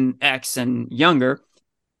 Gen X and younger,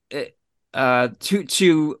 it,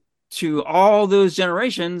 to all those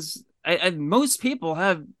generations, most people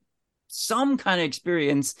have some kind of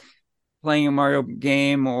experience playing a Mario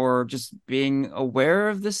game or just being aware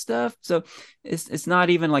of this stuff. So it's not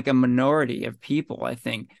even like a minority of people, I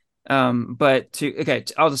think. But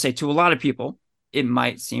I'll just say to a lot of people, it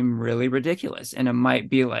might seem really ridiculous, and it might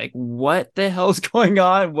be like, what the hell's going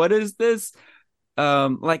on? What is this?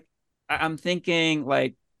 Like I'm thinking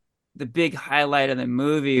like the big highlight of the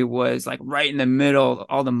movie was like right in the middle,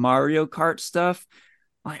 all the Mario Kart stuff.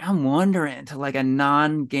 Like I'm wondering to like a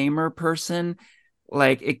non-gamer person,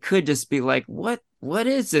 like it could just be like, what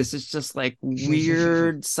is this? It's just like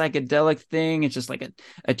weird psychedelic thing. It's just like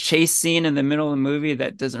a chase scene in the middle of the movie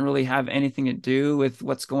that doesn't really have anything to do with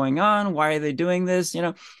what's going on. Why are they doing this?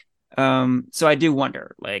 So I do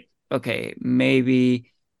wonder, like, okay,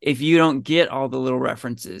 maybe if you don't get all the little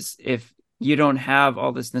references, if you don't have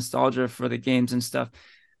all this nostalgia for the games and stuff,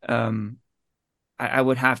 um, I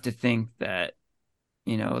would have to think that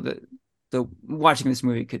the watching this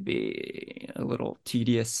movie could be a little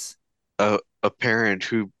tedious. A parent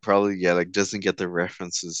who probably, yeah, like doesn't get the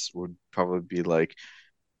references would probably be like,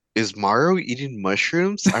 is Mario eating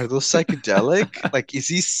mushrooms? Are those psychedelic? Like, is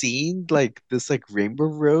he seeing like this like Rainbow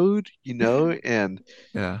Road, and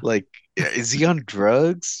Yeah. like is he on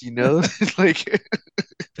drugs, Like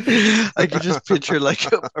I could just picture like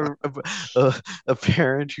a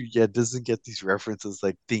parent who doesn't get these references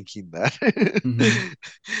like thinking that. Hmm.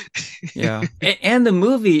 Yeah. And the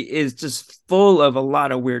movie is just full of a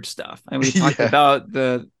lot of weird stuff. And we talked Yeah. about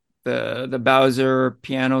the Bowser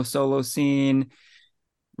piano solo scene,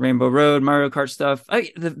 Rainbow Road, Mario Kart stuff.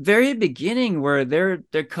 The very beginning where they're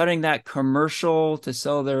cutting that commercial to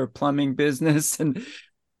sell their plumbing business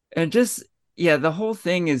and just yeah, the whole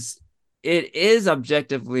thing it is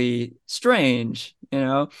objectively strange, you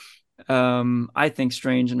know. I think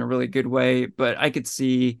strange in a really good way, but I could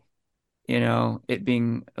see, it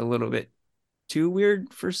being a little bit too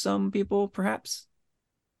weird for some people, perhaps.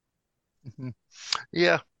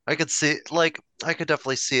 Yeah, I could see I could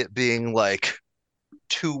definitely see it being like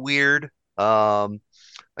too weird. Um,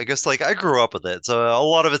 I guess like I grew up with it, so a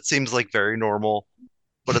lot of it seems like very normal.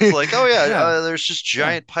 But it's like, oh yeah, Yeah, there's just yeah.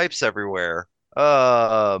 giant pipes everywhere.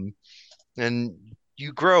 Um, and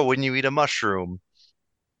you grow when you eat a mushroom.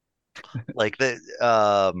 Like the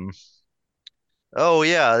oh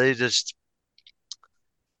yeah, they just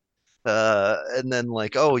and then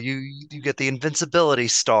like oh you get the invincibility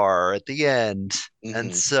star at the end. And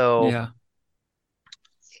Hmm. so Yeah.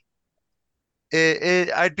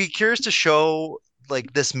 I'd be curious to show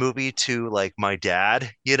like this movie to like my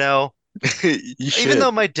dad, You even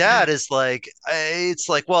though should. my dad is like it's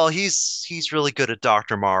like well he's really good at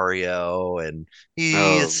Dr. Mario and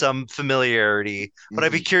he has Oh. some familiarity, but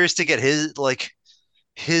I'd be Hmm. curious to get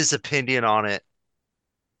his opinion on it.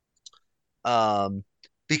 Um,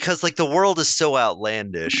 because like the world is so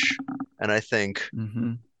outlandish, and I think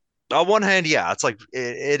Hmm. on one hand, yeah, it's like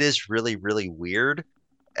it is really, really weird.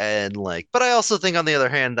 And like, but I also think on the other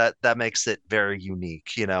hand that makes it very unique,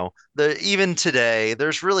 The even today,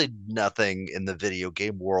 there's really nothing in the video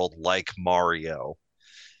game world like Mario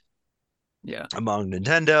Yeah. among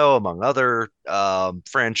Nintendo, among other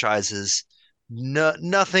franchises. No,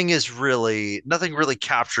 nothing really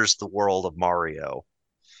captures the world of Mario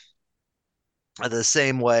the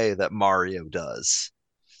same way that Mario does,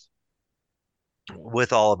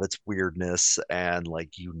 with all of its weirdness and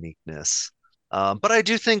like uniqueness. But I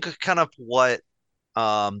do think kind of what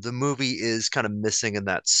the movie is kind of missing in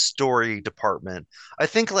that story department. I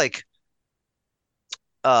think like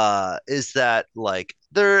is that like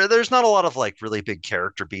there's not a lot of like really big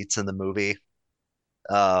character beats in the movie.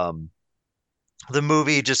 Um, the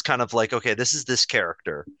movie just kind of like okay, this is this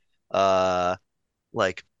character.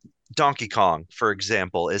 Like Donkey Kong, for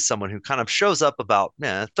example, is someone who kind of shows up about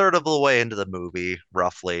a third of the way into the movie,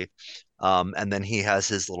 roughly. And then he has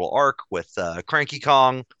his little arc with Cranky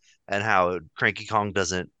Kong and how Cranky Kong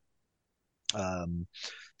doesn't um,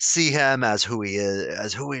 see him as who he is,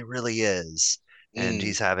 as who he really is, and Mm.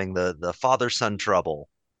 he's having the father son trouble.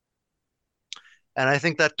 And I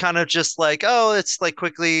think that kind of just like oh, it's like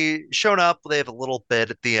quickly shown up. They have a little bit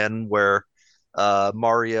at the end where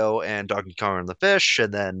Mario and Donkey Kong are in the fish,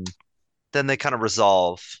 and then they kind of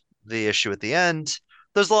resolve the issue at the end.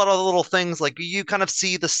 There's a lot of little things like you kind of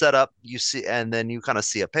see the setup, you see, and then you kind of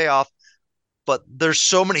see a payoff. But there's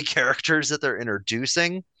so many characters that they're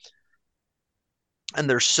introducing, and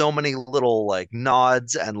there's so many little like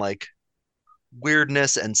nods and like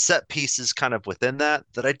weirdness and set pieces kind of within that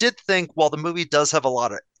I did think while the movie does have a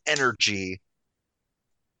lot of energy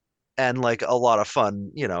and like a lot of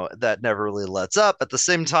fun, that never really lets up. At the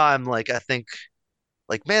same time, like I think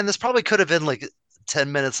like man, this probably could have been like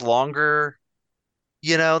 10 minutes longer.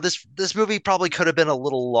 This movie probably could have been a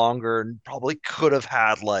little longer and probably could have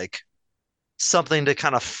had like something to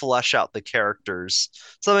kind of flesh out the characters.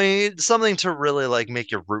 Something to really like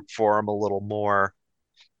make you root for them a little more.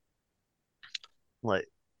 Like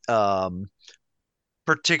um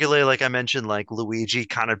particularly like I mentioned like Luigi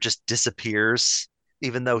kind of just disappears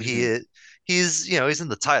even though Hmm. he's in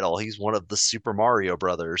the title. He's one of the Super Mario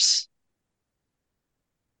brothers.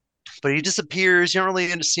 But he disappears. You don't really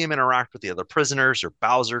get to see him interact with the other prisoners or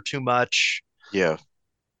Bowser too much. Yeah.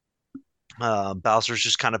 Bowser's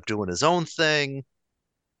just kind of doing his own thing.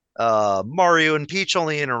 Mario and Peach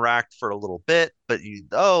only interact for a little bit, but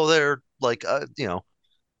they're like,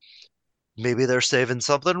 maybe they're saving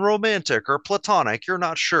something romantic or platonic. You're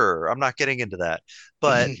not sure. I'm not getting into that,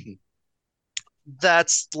 but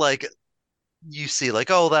that's like you see, like,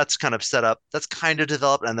 oh, that's kind of set up. That's kind of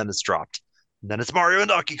developed, and then it's dropped. And then it's Mario and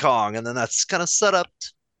Donkey Kong, and then that's kind of set up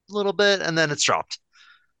a little bit, and then it's dropped.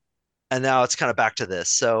 And now it's kind of back to this.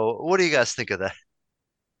 So, what do you guys think of that?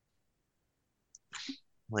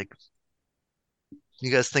 Like,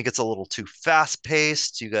 You guys think it's a little too fast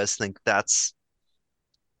paced? You guys think that's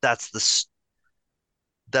the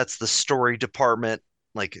that's the story department,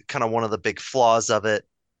 like kind of one of the big flaws of it?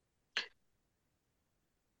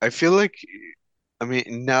 I feel like, I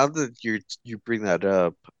mean, now that you bring that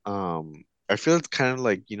up, I feel it's kind of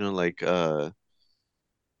like, like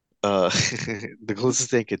the closest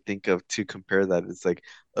thing I could think of to compare that is like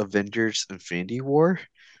Avengers Infinity War,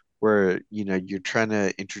 where, you're trying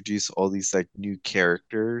to introduce all these like new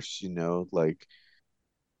characters,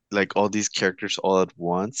 like all these characters all at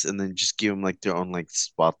once, and then just give them like their own like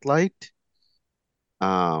spotlight.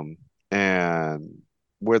 Um, and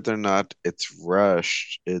whether or not it's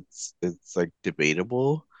rushed, it's like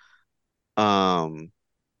debatable. Um,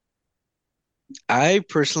 I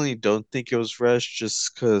personally don't think it was rushed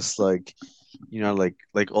just because like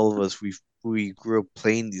all of us we grew up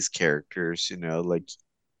playing these characters,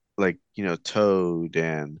 like Toad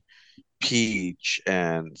and Peach,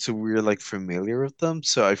 and so we were like familiar with them.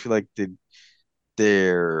 So I feel like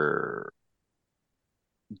there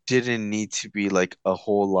didn't need to be like a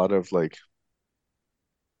whole lot of like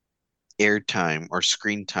airtime or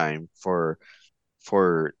screen time for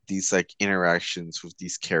these like interactions with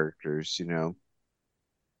these characters,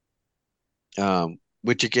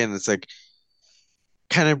 which again is like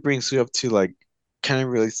kind of brings you up to like kind of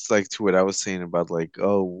relates like to what I was saying about like,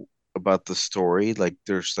 oh, about the story, like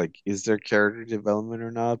there's like, is there character development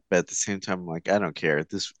or not? But at the same time, I'm like, I don't care,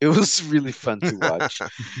 this it was really fun to watch.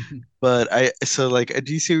 But so like I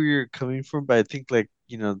do see where you're coming from, but I think like,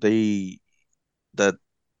 that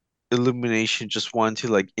Illumination just wanted to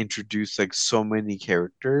like introduce like so many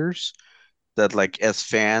characters that like as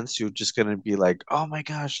fans you're just gonna be like, oh my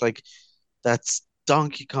gosh, like that's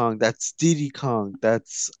Donkey Kong, that's Diddy Kong,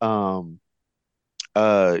 that's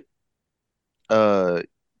uh uh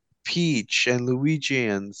Peach and Luigi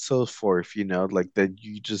and so forth, like that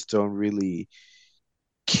you just don't really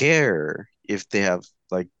care if they have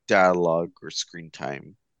like dialogue or screen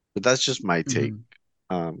time. But that's just my take.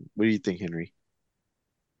 Mhm. What do you think, Henry?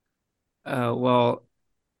 Well,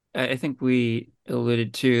 I think we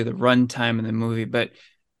alluded to the runtime of the movie, but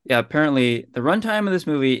yeah, apparently the runtime of this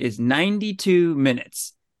movie is 92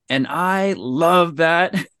 minutes. And I love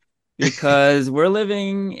that because we're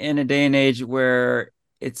living in a day and age where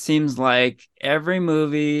it seems like every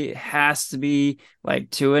movie has to be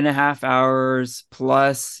like 2.5 hours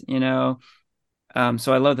plus.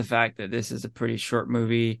 So I love the fact that this is a pretty short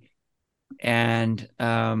movie and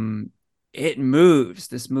it moves.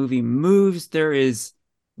 This movie moves. There is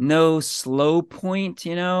no slow point.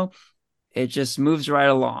 It just moves right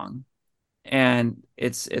along, and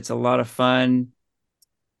it's a lot of fun.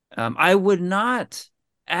 I would not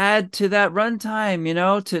add to that runtime,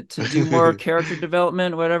 to do more character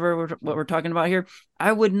development, whatever what we're talking about here.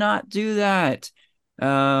 I would not do that.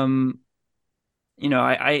 Um,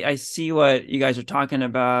 I see what you guys are talking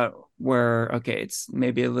about, where okay, it's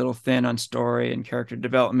maybe a little thin on story and character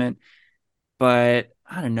development, but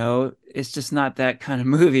I don't know, it's just not that kind of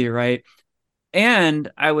movie, right? And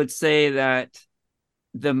I would say that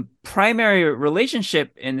the primary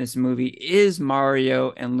relationship in this movie is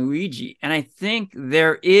Mario and Luigi. And I think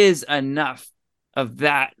there is enough of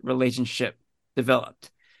that relationship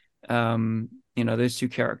developed. Those two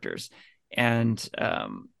characters. And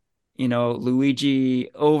Luigi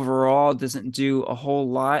overall doesn't do a whole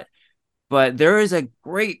lot, but there is a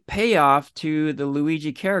great payoff to the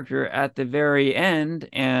Luigi character at the very end.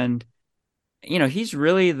 And he's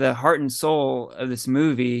really the heart and soul of this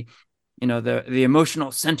movie, the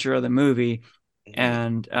emotional center of the movie. Mhm.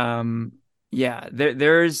 And yeah,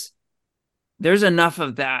 there's enough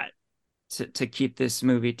of that to keep this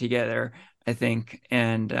movie together, I think.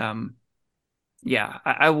 And yeah,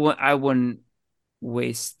 I wouldn't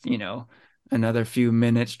waste another few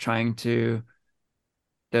minutes trying to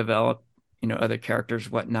develop other characters,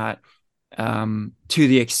 whatnot, to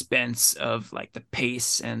the expense of like the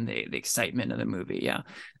pace and the excitement of the movie. Yeah.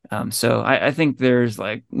 So I think there's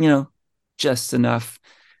like, just enough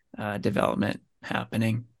development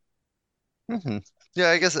happening. Hmm. Yeah,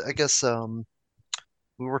 I guess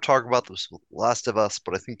we were talking about this with Last of Us,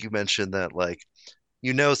 but I think you mentioned that like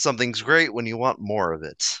something's great when you want more of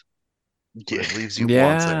it, when Yeah. it leaves you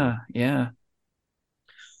wanting. Yeah, yeah.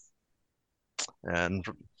 And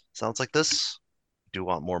sounds like this do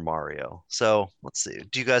want more Mario. So let's see.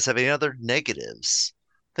 Do you guys have any other negatives?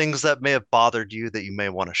 Things that may have bothered you that you may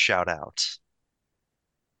want to shout out?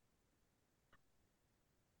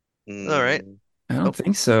 All right. Mm, I don't Oh,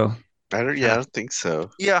 think so. yeah, I don't think so.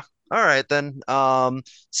 yeah. All right then.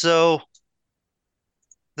 So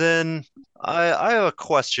then I have a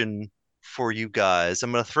question for you guys.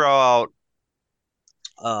 I'm gonna throw out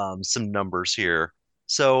some numbers here.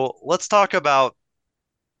 So let's talk about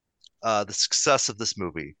the success of this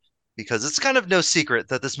movie because it's kind of no secret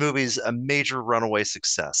that this movie's a major runaway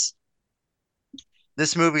success.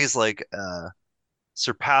 This movie is like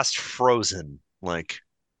surpassed Frozen, like,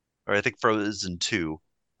 or I think Frozen 2.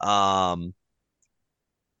 Um,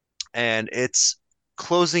 and it's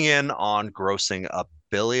closing in on grossing $1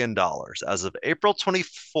 billion as of April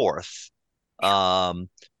 24th. Um,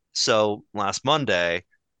 so last Monday,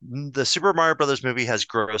 the Super Mario Brothers movie has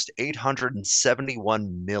grossed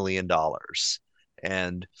 $871 million.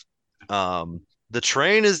 And the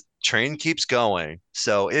train keeps going,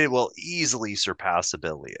 so it will easily surpass 1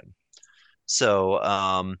 billion. So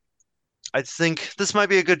I think this might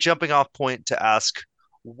be a good jumping off point to ask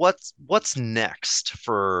what's next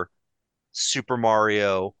for Super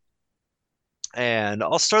Mario. And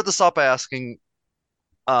I'll start this off by asking,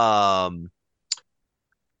 um,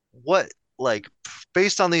 what like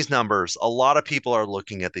based on these numbers, a lot of people are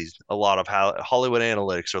looking at these. A lot of Hollywood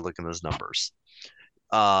analytics are looking at those numbers.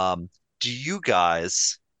 Um, do you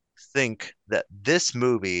guys think that this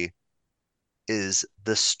movie is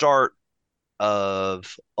the start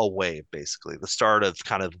of a wave, basically, the start of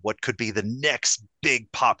kind of what could be the next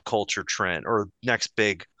big pop culture trend or next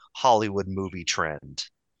big Hollywood movie trend,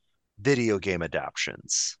 video game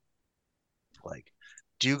adaptations? Like,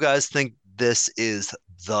 do you guys think this is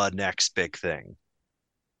the next big thing?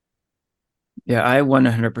 Yeah, I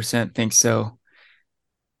 100% think so.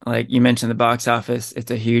 Like you mentioned, the box office,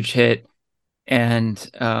 it's a huge hit. And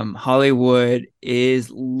Hollywood is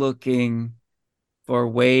looking for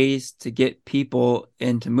ways to get people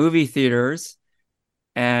into movie theaters.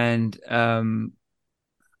 And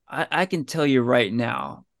I can tell you right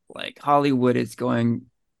now, like Hollywood is going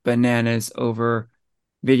bananas over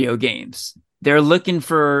video games. They're looking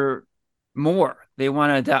for more. They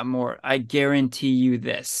want to adapt more. I guarantee you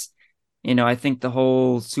this. I think the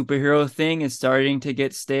whole superhero thing is starting to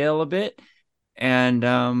get stale a bit, and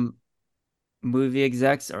movie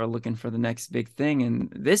execs are looking for the next big thing,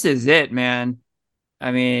 and this is it, man.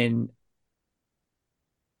 I mean,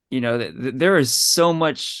 there is so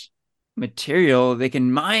much material they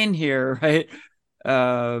can mine here, right?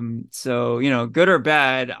 So good or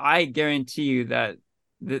bad, I guarantee you that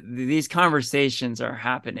these conversations are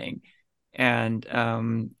happening, and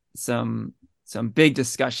some big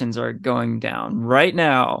discussions are going down right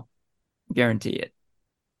now. Guarantee it.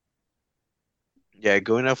 Yeah,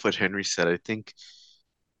 going off what Henry said, I think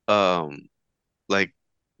um like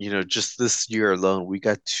just this year alone we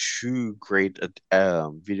got two great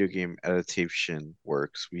video game adaptation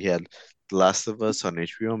works. We had The Last of Us on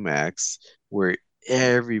HBO Max, where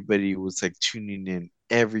everybody was like tuning in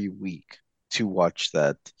every week to watch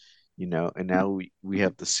that, and now we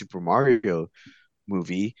have the Super Mario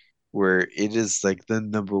movie, where it is like the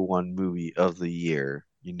number one movie of the year.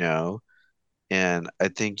 And I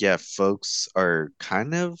think, yeah, folks are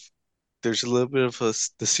kind of, there's a little bit of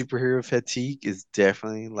the superhero fatigue is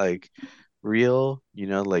definitely like real,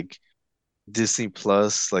 like Disney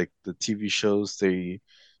Plus, like the TV shows, they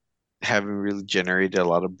haven't really generated a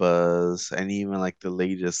lot of buzz. And even like the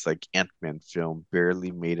latest like Ant-Man film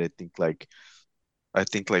barely made, I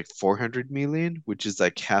think like 400 million, which is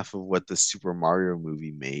like half of what the Super Mario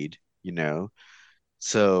movie made.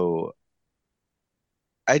 So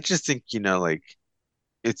I just think, like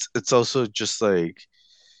it's also just like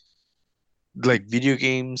video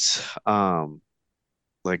games.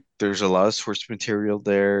 Like there's a lot of source material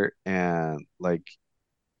there, and like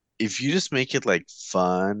if you just make it like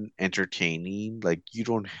fun, entertaining, like you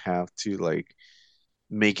don't have to like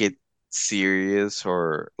make it serious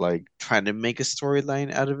or like trying to make a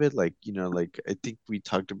storyline out of it. Like, like I think we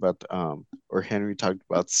talked about or Henry talked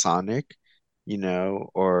about Sonic,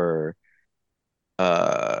 or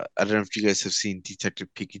I don't know if you guys have seen Detective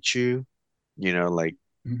Pikachu, like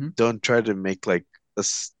Mm-hmm. don't try to make like a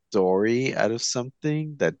story out of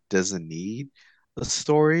something that doesn't need a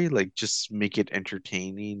story. Like just make it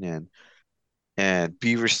entertaining and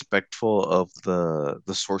be respectful of the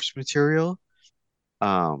source material.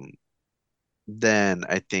 Um, then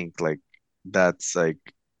I think like that's like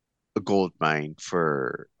a gold mine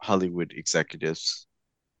for Hollywood executives.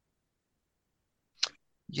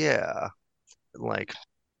 Yeah, like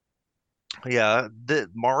yeah, the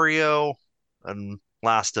Mario and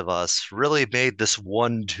Last of Us really made this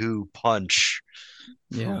 1-2 punch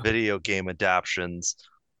for Yeah. video game adaptions.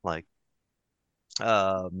 Like,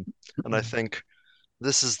 um, and I think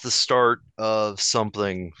this is the start of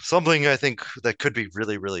something I think that could be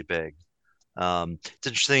really, really big. It's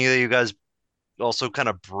interesting that you guys also kind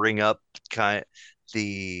of bring up kind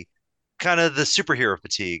the kind of the superhero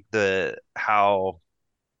fatigue, the how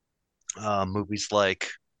Movies like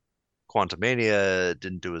Quantumania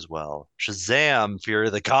didn't do as well. Shazam, Fury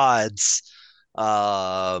of the Gods,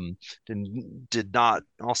 um, did not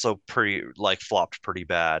also pretty like flopped pretty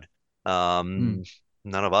bad. Hmm. Um,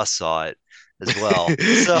 None of us saw it as well,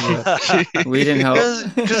 so Yeah, we didn't help.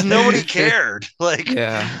 because nobody cared. Like,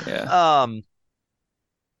 Yeah, yeah. um,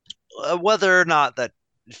 whether or not that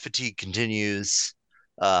fatigue continues,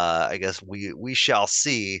 I guess we shall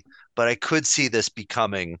see. But I could see this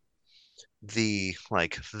becoming the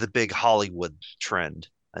big Hollywood trend.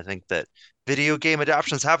 I think that video game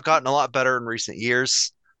adaptations have gotten a lot better in recent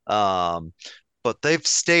years, um, but they've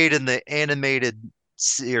stayed in the animated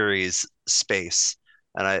series space,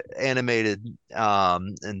 and I animated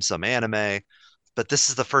in some anime. But this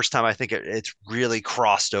is the first time I think it's really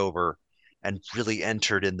crossed over and really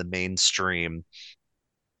entered in the mainstream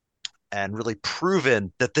and really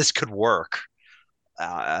proven that this could work.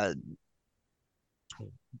 Uh,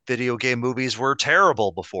 Video game movies were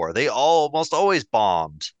terrible before. They almost always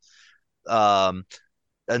bombed. Um,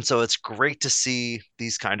 and so it's great to see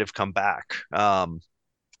these kind of come back.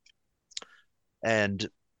 And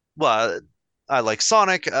well, I like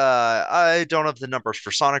Sonic. I don't have the numbers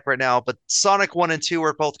for Sonic right now, but Sonic 1 and 2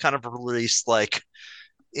 were both kind of released like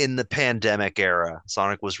in the pandemic era.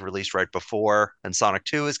 Sonic was released right before, and Sonic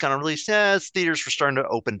 2 is kind of released as theaters were starting to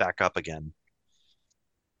open back up again.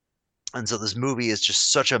 And so this movie is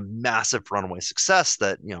just such a massive runaway success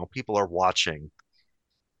that, people are watching,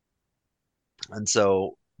 and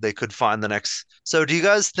so they could find the next. So, do you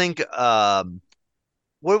guys think?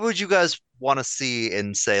 What would you guys want to see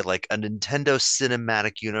in, say, like a Nintendo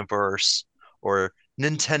Cinematic Universe or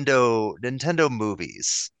Nintendo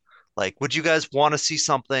movies? Like, would you guys want to see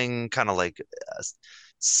something kind of like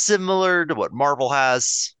similar to what Marvel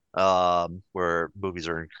has, where movies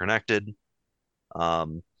are interconnected?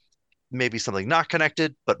 Um, Maybe something not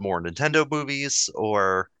connected, but more Nintendo movies,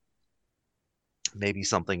 or maybe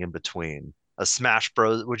something in between. A Smash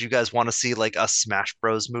Bros. Would you guys want to see like a Smash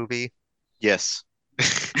Bros movie? Yes.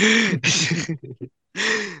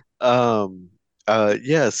 Um,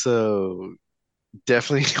 yeah, so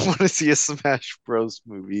definitely want to see a Smash Bros.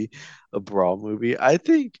 Movie, a Brawl movie. I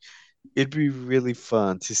think it'd be really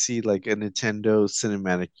fun to see like a Nintendo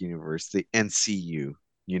Cinematic Universe, the NCU,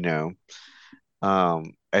 you know.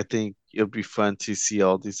 I think it'll be fun to see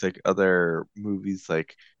all these like other movies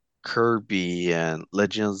like Kirby and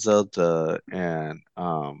Legend of Zelda and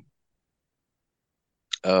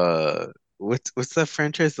uh what's that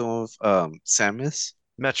franchise? The one with Samus?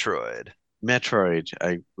 Metroid. Metroid.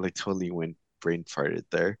 I like totally went brain farted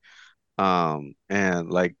there. And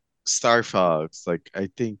like Star Fox, like I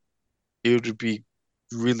think it would be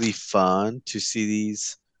really fun to see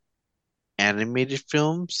these animated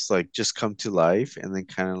films like just come to life and then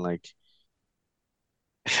kind of like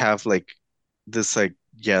have like this like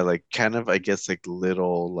yeah like kind of I guess like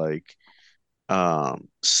little like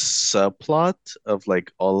subplot of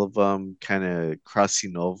like all of them kind of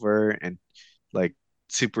crossing over and like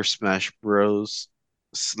Super Smash Bros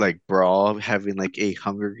like Brawl having like a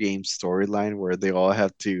Hunger Games storyline where they all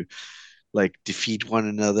have to like defeat one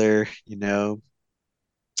another, you know.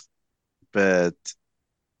 But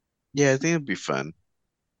yeah, I think it'd be fun.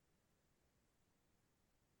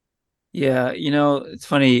 Yeah, it's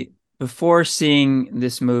funny. Before seeing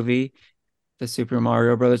this movie, the Super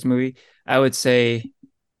Mario Brothers movie, I would say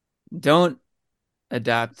don't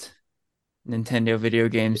adapt Nintendo video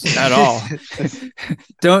games at all.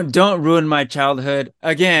 Don't ruin my childhood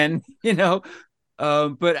again, But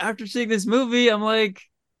after seeing this movie, I'm like,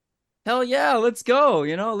 hell yeah, let's go.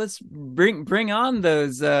 Let's bring on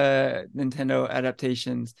those Nintendo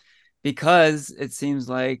adaptations because it seems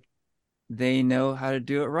like they know how to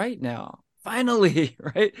do it right now. Finally,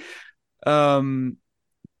 right? Um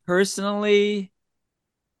Personally,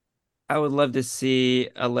 I would love to see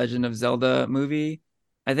a Legend of Zelda movie.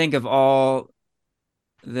 I think of all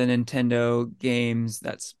the Nintendo games,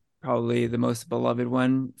 that's probably the most beloved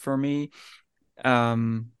one for me.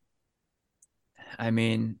 Um, I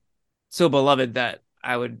mean, so beloved that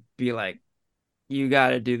I would be like, you got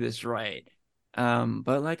to do this right.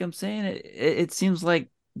 But like I'm saying, it seems like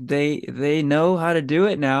they know how to do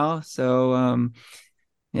it now. So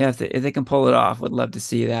yeah, if they can pull it off, would love to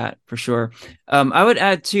see that for sure. I would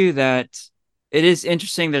add too that it is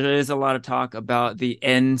interesting that there is a lot of talk about the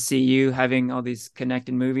NCU having all these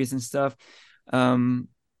connected movies and stuff. Um,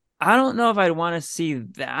 I don't know if I'd want to see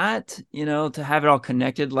that, to have it all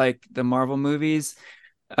connected like the Marvel movies,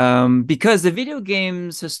 because the video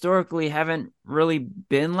games historically haven't really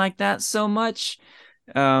been like that so much,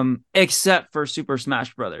 except for Super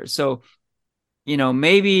Smash Brothers. So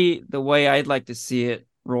maybe the way I'd like to see it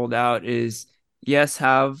rolled out is yes,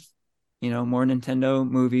 have more Nintendo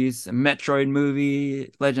movies, a Metroid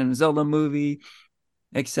movie, Legend of Zelda movie,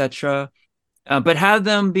 etc. But have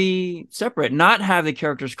them be separate, not have the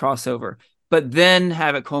characters crossover, but then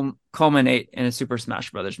have it culminate in a Super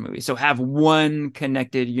Smash Brothers movie. So have one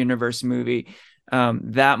connected universe movie.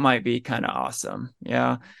 That might be kind of awesome.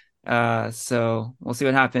 Yeah. So we'll see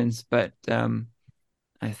what happens, but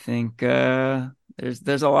I think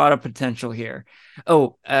there's a lot of potential here.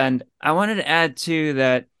 Oh, and I wanted to add too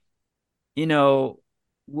that you know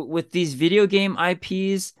with these video game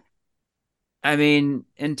IPs, I mean,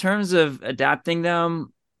 in terms of adapting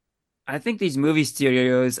them, I think these movie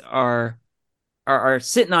studios are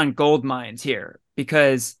sitting on gold mines here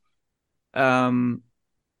because um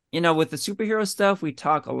with the superhero stuff, we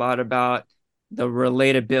talk a lot about the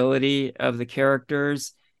relatability of the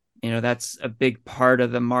characters. That's a big part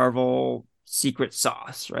of the Marvel secret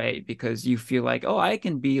sauce, right? Because you feel like, oh, I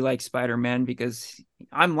can be like Spider-Man because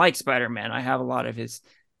I'm like Spider-Man. I have a lot of his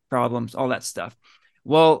problems, all that stuff.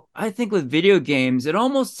 Well, I think with video games, it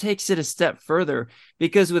almost takes it a step further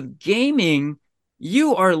because with gaming,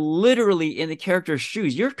 you are literally in the character's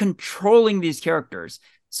shoes. You're controlling these characters.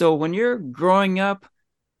 So when you're growing up,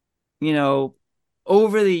 you know,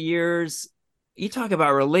 over the years, you talk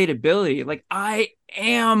about relatability. Like, I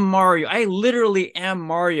am Mario. I literally am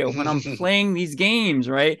Mario when I'm playing these games,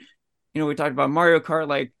 right? We talked about Mario Kart.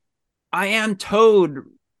 Like, I am Toad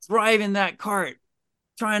driving that cart,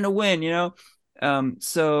 trying to win.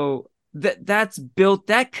 So that's built,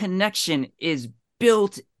 that connection is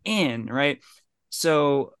built in, right?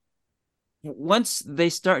 So once they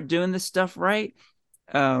start doing this stuff right,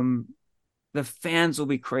 um, the fans will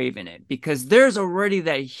be craving it because there's already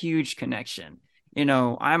that huge connection.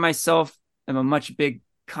 I myself am a much big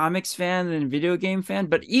comics fan than video game fan,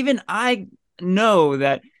 but even I know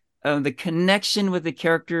that the connection with the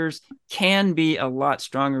characters can be a lot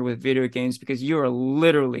stronger with video games because you are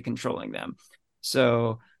literally controlling them.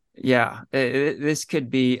 So, yeah, this could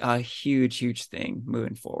be a huge, huge thing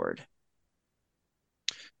moving forward.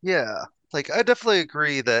 Yeah, like I definitely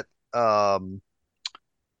agree that um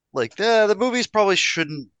like the movies probably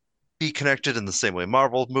shouldn't be connected in the same way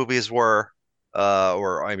Marvel movies were,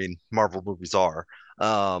 or I mean Marvel movies are.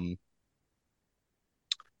 Um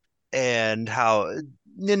and how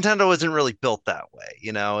Nintendo isn't really built that way,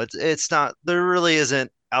 it's not, there really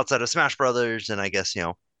isn't, outside of Smash Brothers and I guess,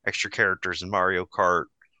 extra characters in Mario Kart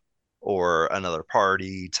or another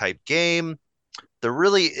party type game, there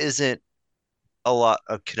really isn't a lot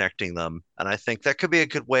of connecting them. And I think that could be a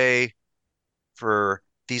good way for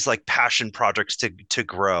these like passion projects to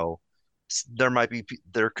grow.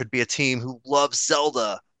 There could be a team who loves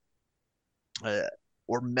Zelda, uh,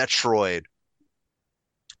 or Metroid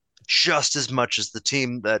just as much as the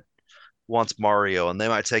team that wants Mario, and they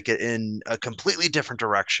might take it in a completely different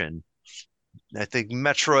direction. I think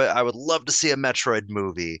Metroid, I would love to see a Metroid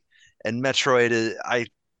movie, and Metroid, I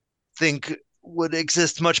think, would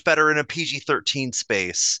exist much better in a PG-13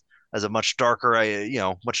 space as a much darker,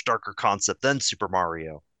 much darker concept than Super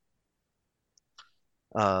Mario.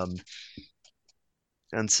 Um,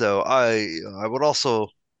 and so I would also,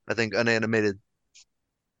 I think an animated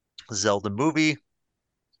Zelda movie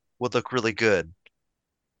would look really good.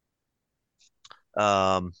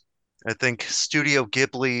 Um, I think Studio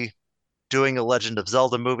Ghibli doing a Legend of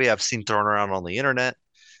Zelda movie I've seen thrown around on the internet,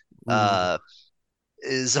 Ooh, uh,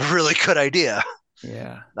 is a really good idea.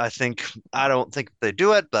 yeah, I don't think they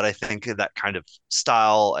do it, but I think that kind of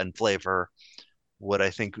style and flavor would, I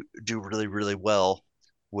think, do really, really well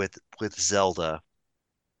with Zelda.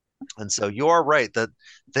 And so you are right that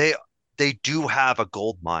they they do have a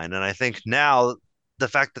gold mine, and I think now the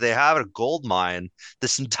fact that they have a gold mine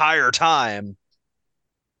this entire time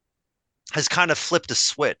has kind of flipped a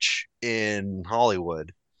switch in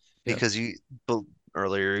Hollywood, yep, because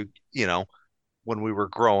earlier, when we were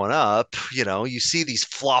growing up, you see these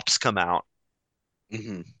flops come out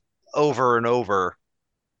Hmm. over and over.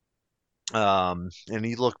 And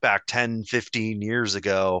you look back 10, 15 years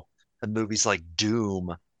ago, and movies like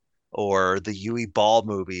Doom or the Yui Ball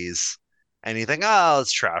movies, and you think, oh,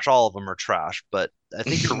 it's trash. All of them are trash. But I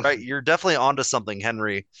think you're right. You're definitely onto something,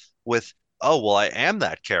 Henry, with, oh, well, I am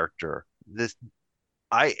that character.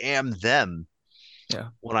 I am them yeah,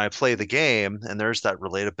 when I play the game, and there's that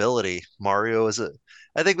relatability.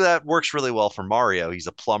 I think that works really well for Mario. He's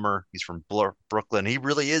a plumber. He's from Brooklyn. He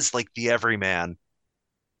really is like the everyman.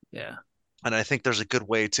 yeah. And I think there's a good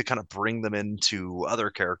way to kind of bring them into other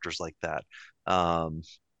characters like that. Um,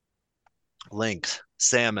 Link,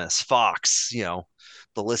 Samus, Fox, the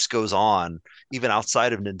list goes on, even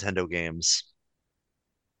outside of Nintendo games.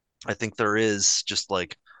 I think there is just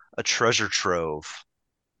like a treasure trove,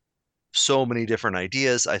 so many different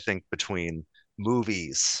ideas. I think between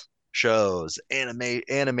movies, shows,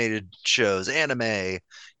 animated shows, anime,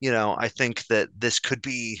 I think that this could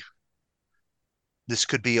be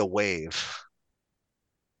a wave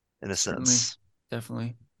in a Certainly, sense.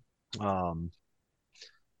 definitely. Um,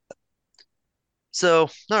 so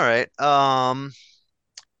all right. How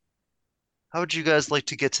would you guys like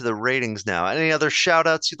to get to the ratings now? Any other shout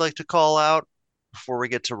outs you'd like to call out before we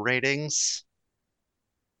get to ratings?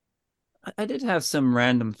 I did have some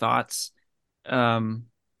random thoughts. Um,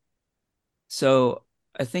 so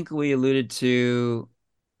I think we alluded to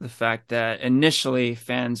the fact that initially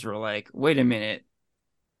fans were like, wait a minute,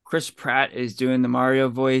 Chris Pratt is doing the Mario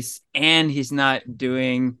voice and he's not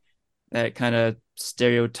doing that kind of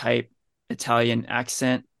stereotype Italian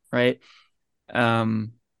accent, right?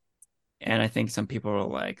 Um, and I think some people were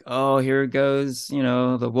like, oh, here goes,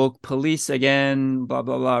 the woke police again, blah,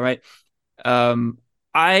 blah, blah, right? Um,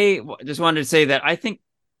 I just wanted to say that I think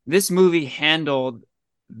this movie handled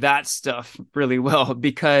that stuff really well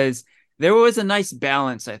because there was a nice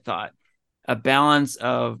balance, I thought, a balance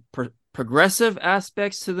of progressive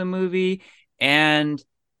aspects to the movie and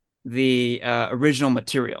the original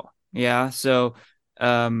material. Yeah. So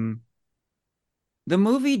um, the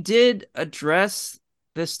movie did address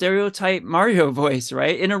the stereotype Mario voice,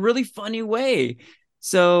 right? In a really funny way.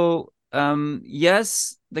 So,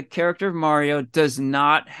 yes, the character of Mario does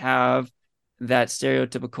not have that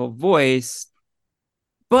stereotypical voice,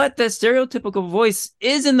 but that stereotypical voice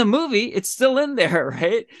is in the movie. It's still in there,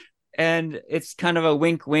 right? And it's kind of a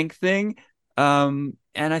wink wink thing. And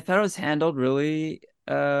I thought it was handled really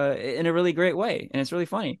in a really great way, and it's really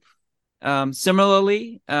funny.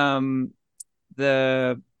 Similarly,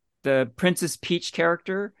 the Princess Peach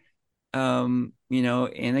character, in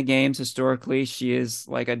the games historically, she is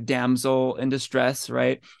like a damsel in distress,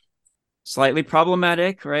 right? Slightly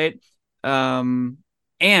problematic, right? And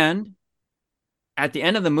at the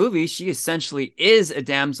end of the movie, she essentially is a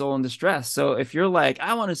damsel in distress. So if you're like,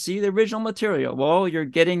 I want to see the original material, well, you're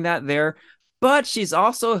getting that there. But she's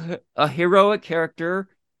also a heroic character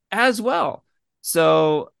as well.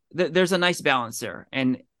 So there's a nice balance there.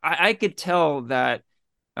 And I could tell that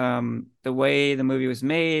the way the movie was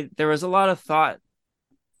made, there was a lot of thought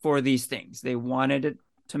for these things. They wanted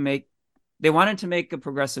to make a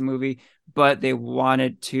progressive movie, but they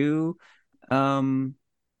wanted to um,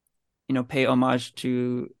 pay homage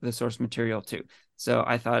to the source material too. So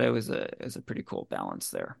I thought it was a pretty cool balance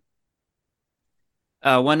there.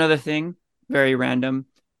 One other thing, very random.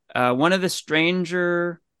 One of the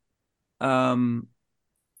stranger um,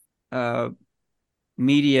 uh,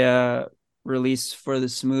 media release for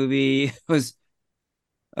this movie was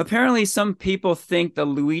apparently some people think the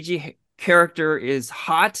Luigi character is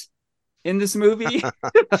hot in this movie.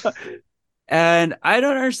 And I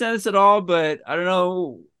don't understand this at all, but I don't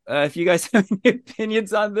know if you guys have any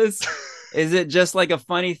opinions on this. Is it just like a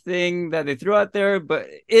funny thing that they threw out there? But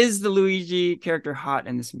is the Luigi character hot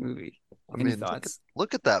in this movie? I Any mean, look at thoughts?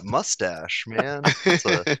 look at that mustache, man. That's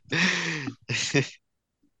a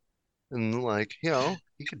and like,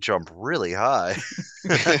 he could jump really high.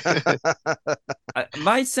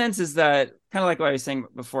 My sense is that kind of like what I was saying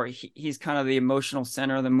before, he's kind of the emotional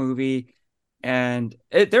center of the movie, and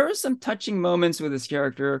there were some touching moments with his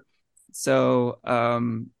character. So,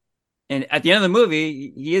 and at the end of the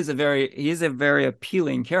movie, he is a very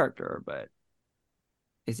appealing character, but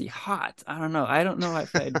is he hot? I don't know. I don't know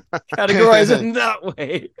if I'd categorize it in that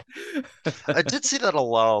way. I did see that a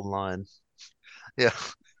lot online. Yeah.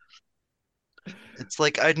 It's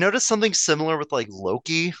like I noticed something similar with like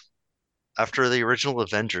Loki after the original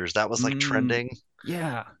Avengers. That was like Mm, trending.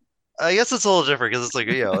 yeah. I guess it's a little different because it's like,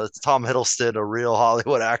 it's Tom Hiddleston, a real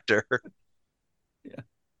Hollywood actor. Yeah.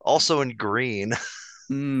 Also in green.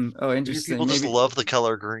 Oh, Maybe people interesting. just Maybe love the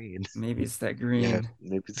color green. maybe it's that Yeah, green.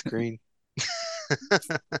 maybe it's green.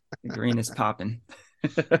 The green is popping.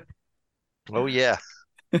 Oh yeah.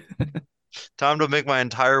 Time to make my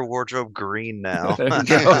entire wardrobe green now. There you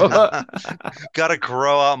go. Gotta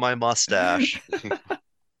grow out my mustache.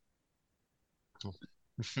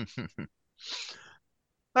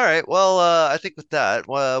 All right. Well, I think with that,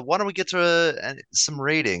 why don't we get to some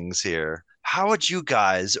ratings here? How would you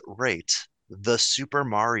guys rate the Super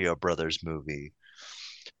Mario Brothers movie?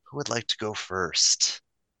 Who would like to go first?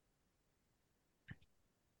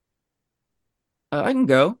 I can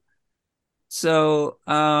go. So,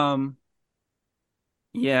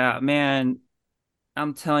 yeah, man,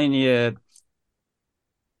 I'm telling you,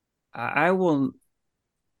 I will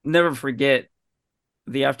never forget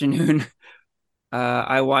the afternoon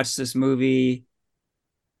I watched this movie.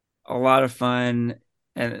 a lot of fun,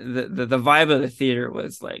 and the vibe of the theater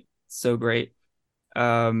was like so great.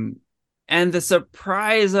 Um, and the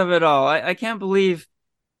surprise of it all, I can't believe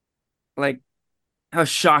like how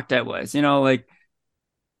shocked I was. Like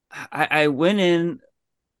I went in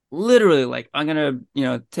literally like I'm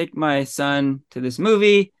gonna take my son to this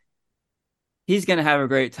movie. He's gonna have a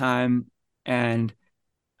great time, and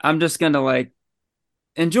I'm just gonna like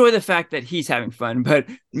enjoy the fact that he's having fun. But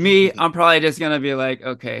me, I'm probably just gonna be like,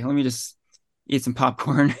 okay, let me just eat some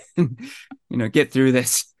popcorn and get through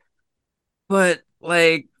this. But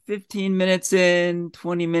like 15 minutes in,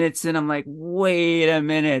 20 minutes in, I'm like, wait a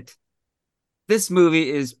minute. This movie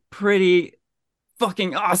is pretty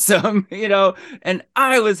fucking awesome, and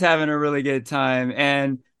I was having a really good time.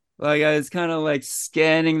 And like I was kind of like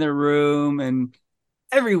scanning the room, and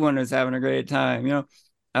everyone was having a great time.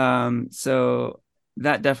 So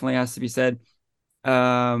that definitely has to be said.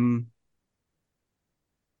 Um,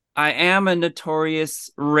 I am a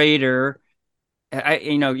notorious rater. I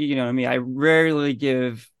mean, I rarely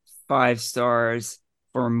give 5 stars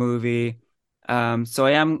for a movie. So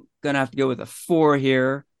I am gonna have to go with a 4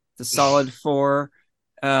 here. It's a solid 4.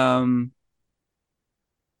 Um,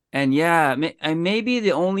 and yeah, maybe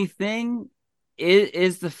the only thing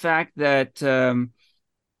is the fact that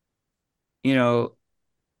you know,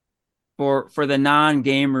 for the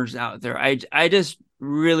non-gamers out there, I just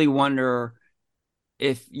really wonder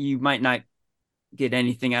if you might not get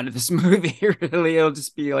anything out of this movie. Really, it'll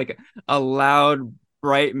just be like a loud,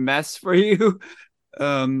 bright mess for you.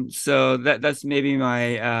 So that's maybe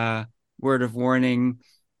my word of warning.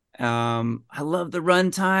 I love the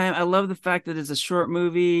runtime. I love the fact that it's a short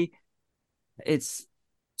movie. It's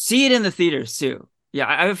See it in the theaters too. Yeah,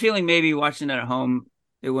 I have a feeling maybe watching it at home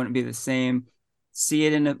it wouldn't be the same. See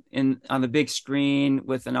it in on the big screen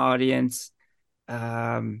with an audience.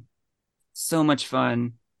 Um, so much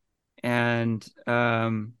fun, and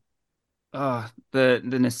the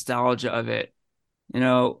nostalgia of it.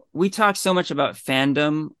 We talk so much about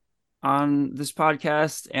fandom on this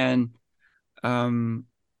podcast, and um,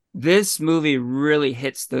 this movie really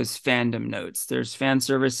hits those fandom notes. There's fan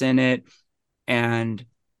service in it, and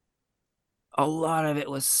a lot of it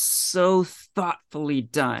was so thoughtfully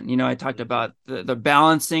done. I talked about the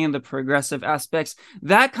balancing and the progressive aspects.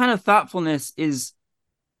 That kind of thoughtfulness is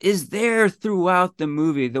there throughout the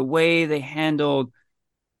movie. The way they handled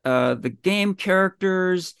the game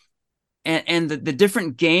characters, and the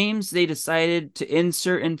different games they decided to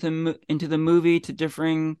insert into the movie to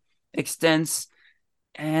differing extents,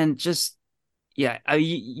 and just yeah,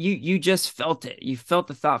 you just felt it. You felt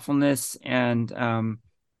the thoughtfulness, and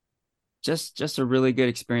just a really good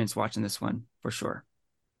experience watching this one for sure.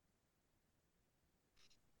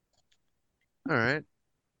 All right.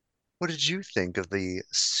 What did you think of the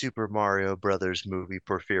Super Mario Brothers movie,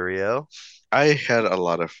 Porfirio? I had a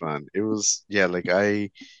lot of fun. It was, yeah, like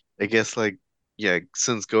I guess like, yeah,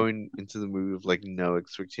 since going into the movie with like no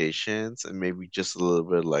expectations and maybe just a little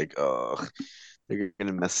bit like, oh, they're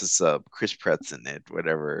gonna mess this up. Chris Pratt's in it,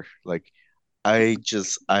 whatever. Like I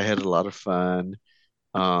had a lot of fun.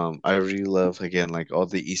 I really love again like all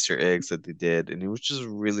the Easter eggs that they did, and it was just a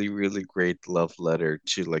really, really great love letter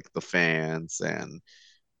to like the fans and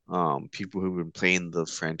people who've been playing the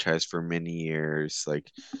franchise for many years.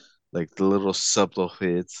 Like the little subtle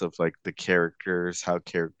hits of like the characters, how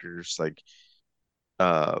characters like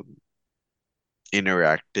um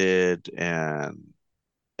interacted and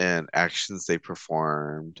actions they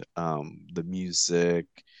performed, the music,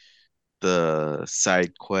 the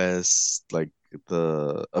side quests, like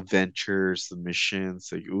the adventures, the missions,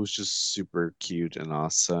 like it was just super cute and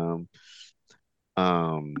awesome.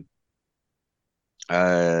 Um,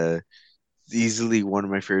 uh, easily one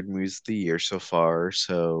of my favorite movies of the year so far,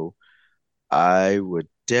 so I would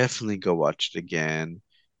definitely go watch it again.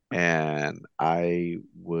 And I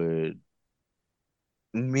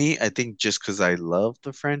think just because I love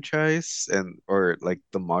the franchise and or like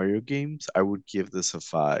the Mario games, I would give this a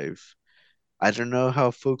 5. I don't know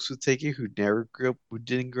how folks would take it who didn't grow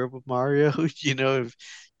up with Mario, if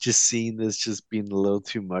just seeing this just being a little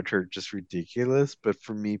too much or just ridiculous. But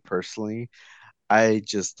for me personally, I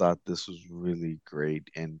just thought this was really great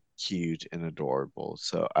and cute and adorable.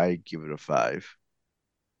 So I give it a 5.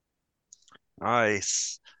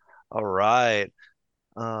 Nice. All right.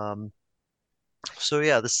 Um, so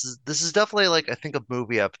yeah, this is definitely like I think a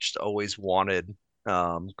movie I've just always wanted.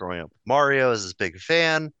 Growing up with Mario as his big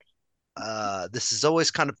fan. This is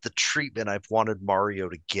always kind of the treatment I've wanted Mario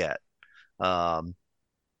to get. Um,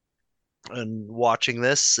 and watching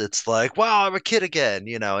this, it's like, wow, I'm a kid again.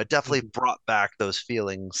 It definitely brought back those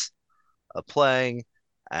feelings of playing,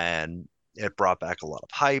 and it brought back a lot of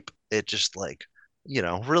hype. it just like,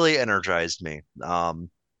 really energized me.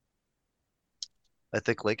 I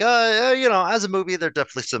think like as a movie, there are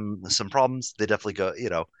definitely some problems. They definitely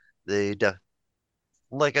go, they def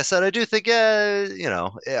like I said, I do think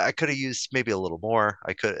I could have used maybe a little more.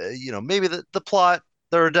 I could maybe the plot,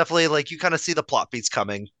 there are definitely like you kind of see the plot beats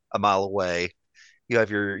coming a mile away. You have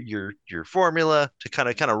your formula to kind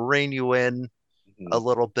of rein you in a Mhm.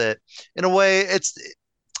 little bit. In a way,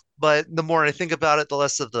 but the more I think about it, the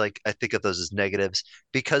less of like I think of those as negatives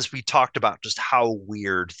because we talked about just how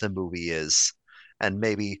weird the movie is, and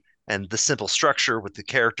the simple structure with the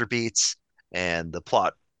character beats and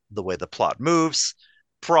the way the plot moves,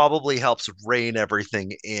 probably helps rein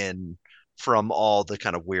everything in from all the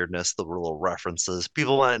kind of weirdness, the little references.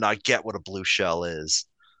 People might not get what a blue shell is,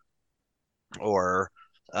 or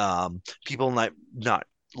people might not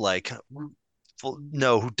like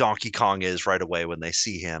know who Donkey Kong is right away when they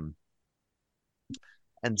see him.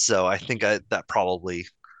 And so I think that probably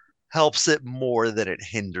helps it more than it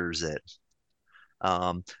hinders it.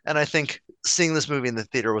 And I think seeing this movie in the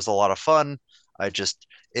theater was a lot of fun. It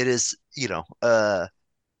is,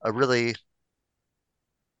 a really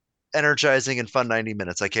energizing and fun 90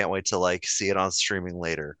 minutes. I can't wait to like see it on streaming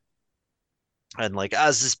later. And like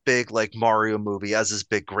as this big like Mario movie, as this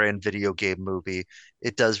big grand video game movie,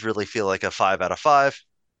 it does really feel like a 5 out of 5.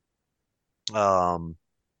 Um,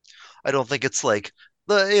 I don't think it's like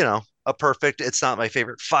a perfect. It's not my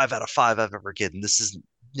favorite 5 out of 5 I've ever given. This is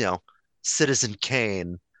you know Citizen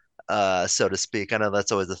Kane, so to speak. I know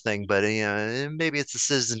that's always a thing, but maybe it's the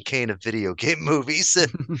Citizen Kane of video game movies.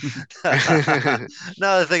 Now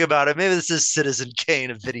that I think about it, maybe this is Citizen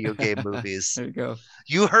Kane of video game movies. There you go.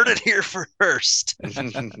 You heard it here first.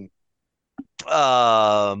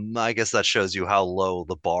 I guess that shows you how low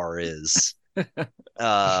the bar is.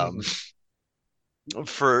 Um,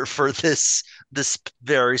 for this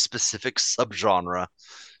very specific subgenre.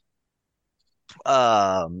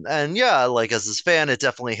 And yeah, like as this fan, it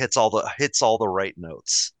definitely hits all the right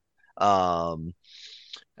notes. Um,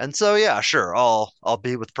 and so yeah, sure, I'll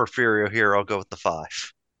be with Porfirio here. I'll go with the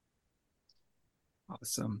 5.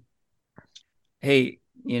 Awesome. Hey,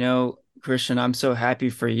 Christian, I'm so happy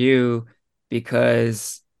for you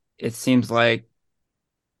because it seems like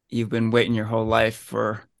you've been waiting your whole life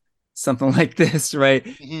for something like this, right?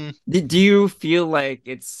 Mhm. Do you feel like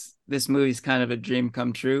this movie's kind of a dream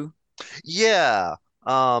come true? Yeah.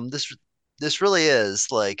 This really is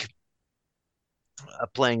like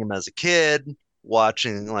playing him as a kid,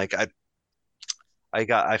 watching like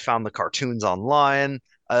I found the cartoons online.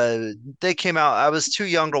 They came out. I was too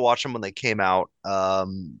young to watch them when they came out.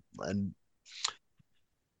 And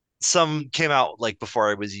some came out like before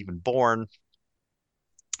I was even born.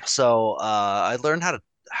 So I learned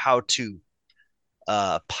how to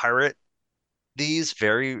pirate these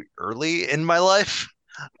very early in my life,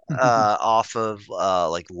 off of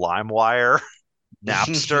like LimeWire,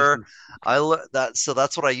 Napster.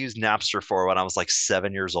 That's what I used Napster for when I was like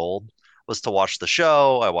 7 years old, was to watch the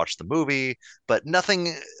show. I watched the movie, but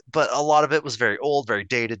nothing. But a lot of it was very old, very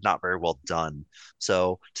dated, not very well done.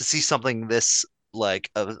 So to see something this like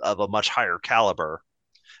of a much higher caliber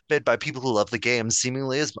made by people who love the game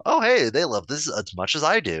seemingly as oh hey they love this as much as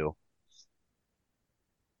I do.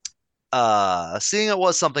 Seeing it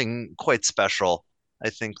was something quite special. I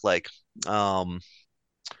think like um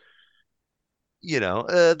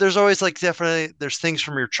there's always like definitely there's things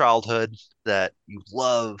from your childhood that you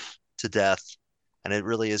love to death, and it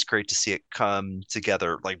really is great to see it come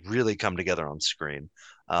together, like really come together on screen.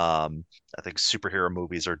 I think superhero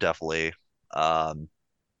movies are definitely um,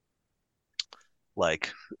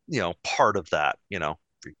 like part of that.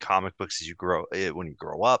 Comic books as you grow when you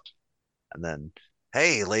grow up, and then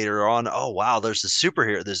hey later on, oh wow, there's this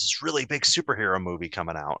really big superhero movie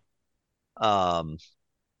coming out. Um,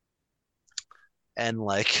 and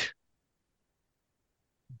like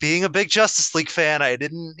being a big Justice League fan, I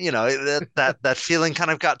didn't, that feeling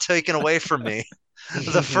kind of got taken away from me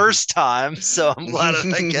the first time. So I'm glad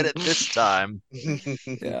I get it this time.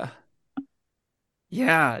 Yeah.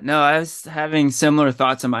 Yeah, no, I was having similar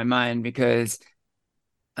thoughts in my mind because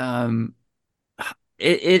um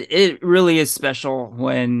it really is special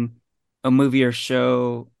when a movie or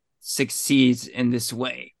show succeeds in this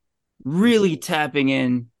way. Really Mhm. tapping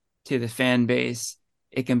in to the fan base,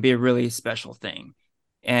 it can be a really special thing.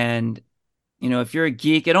 And if you're a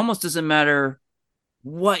geek, it almost doesn't matter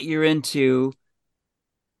what you're into.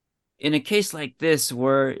 In a case like this,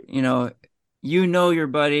 where your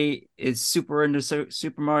buddy is super into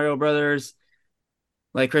Super Mario Brothers,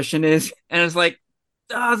 like Christian is, and it's like,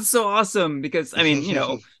 oh, that's so awesome. Because I mean,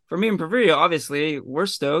 for me and Porfirio, obviously, we're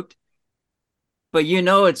stoked. but you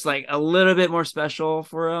know it's like a little bit more special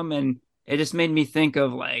for them, and it just made me think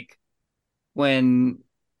of like when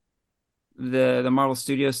the Marvel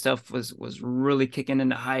Studio stuff was really kicking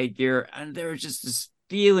into high gear, and there was just this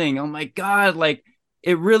feeling, oh my god, like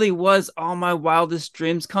it really was all my wildest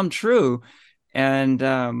dreams come true. And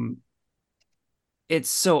it's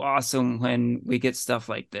so awesome when we get stuff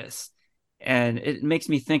like this. And it makes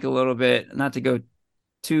me think a little bit, not to go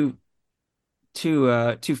too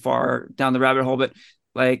too far down the rabbit hole, but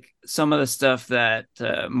like some of the stuff that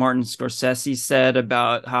Martin Scorsese said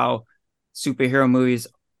about how superhero movies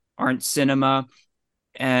aren't cinema.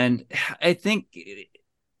 And I think it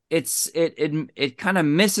kind of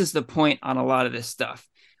misses the point on a lot of this stuff.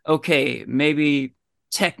 Okay, maybe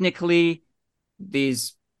technically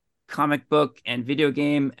these comic book and video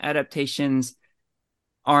game adaptations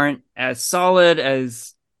aren't as solid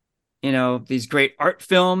as these great art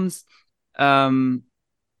films, um,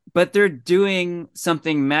 but they're doing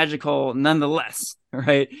something magical nonetheless,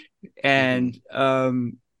 right? Hmm. And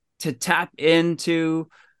to tap into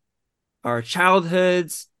our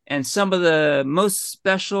childhoods and some of the most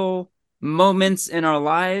special moments in our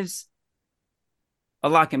lives, a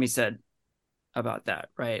lot can be said about that,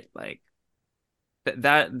 right? Like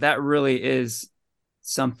that really is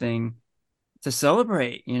something to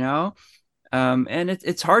celebrate, and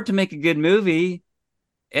it's hard to make a good movie,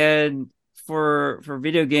 and for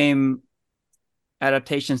video game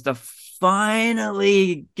adaptations to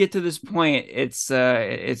finally get to this point, it's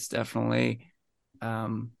definitely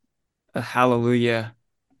um a hallelujah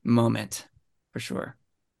moment for sure.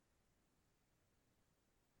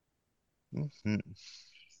 Mhm.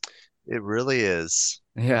 It really is.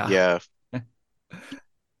 Yeah. Yeah.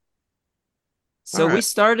 All So we right.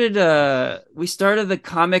 started the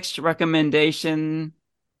comics recommendation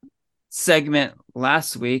segment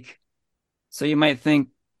last week. So you might think,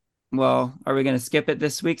 well, are we going to skip it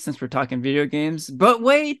this week since we're talking video games? But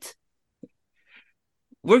wait,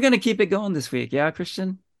 we're going to keep it going this week. Yeah,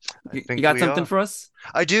 Christian? I You think got we something are. for us?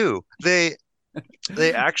 I do.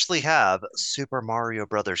 They actually have Super Mario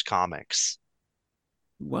Brothers comics.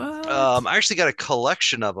 What? I actually got a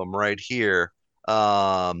collection of them right here.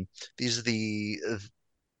 Um, these are the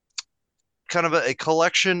kind of a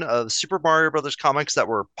collection of Super Mario Brothers comics that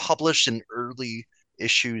were published in early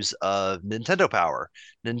issues of Nintendo Power.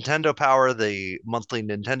 Nintendo Power, the monthly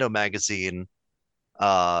Nintendo magazine,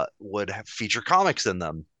 would feature comics in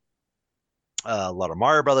them. A lot of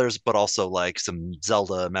Mario Brothers, but also like some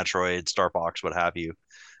Zelda, Metroid, Star Fox, what have you.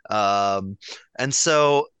 Um, and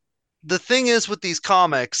so the thing is with these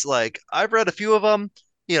comics, like I've read a few of them.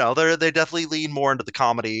 They definitely lean more into the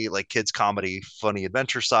comedy, like kids comedy, funny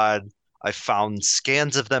adventure side. I found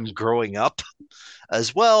scans of them growing up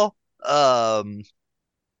as well. Um,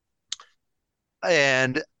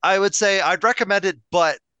 and I would say I'd recommend it,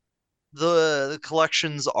 but the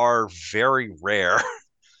collections are very rare.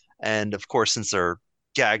 And of course, since they're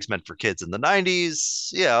gags meant for kids in the 90s,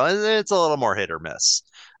 it's a little more hit or miss,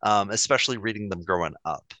 especially reading them growing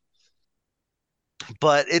up.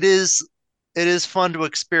 But it is fun to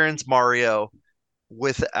experience Mario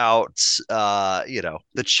without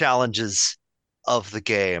the challenges of the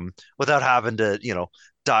game, without having to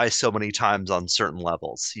die so many times on certain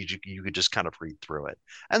levels. You could just kind of read through it,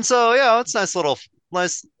 and so yeah, it's nice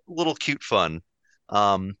little cute fun.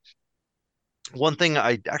 Um, One thing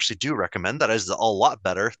I actually do recommend that is a lot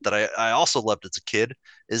better that I also loved as a kid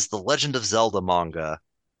is the Legend of Zelda manga.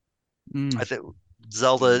 I Mm. think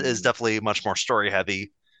Zelda is definitely much more story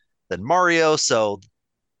heavy than Mario, so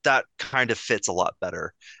that kind of fits a lot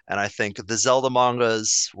better. And I think the Zelda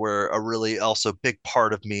mangas were a really also big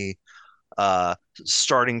part of me uh,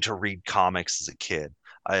 starting to read comics as a kid.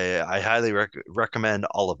 I highly recommend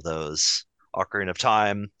all of those. Ocarina of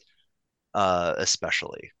Time,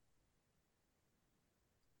 especially.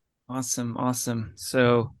 Awesome, awesome.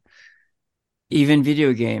 So even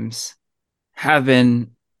video games have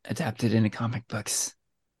been adapted into comic books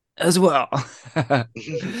as well.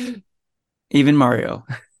 Even Mario.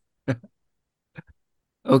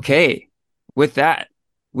 Okay, with that,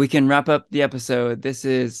 we can wrap up the episode. This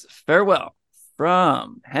is farewell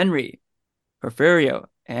from Henry, Porfirio,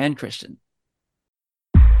 and Christian.